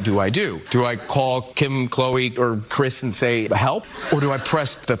choices. What do I do? Do I call Kim, Chloe, or Chris and say help? Or do I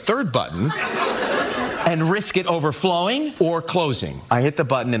press the third button and risk it overflowing or closing? I hit the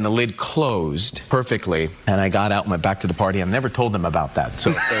button and the lid closed perfectly. And I got out and went back to the party. I never told them about that.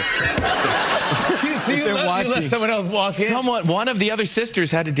 So you let someone else walk in? One of the other sisters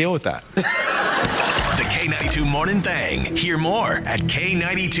had to deal with that. The K92 Morning Thing. Hear more at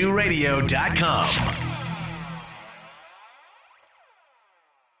K92Radio.com.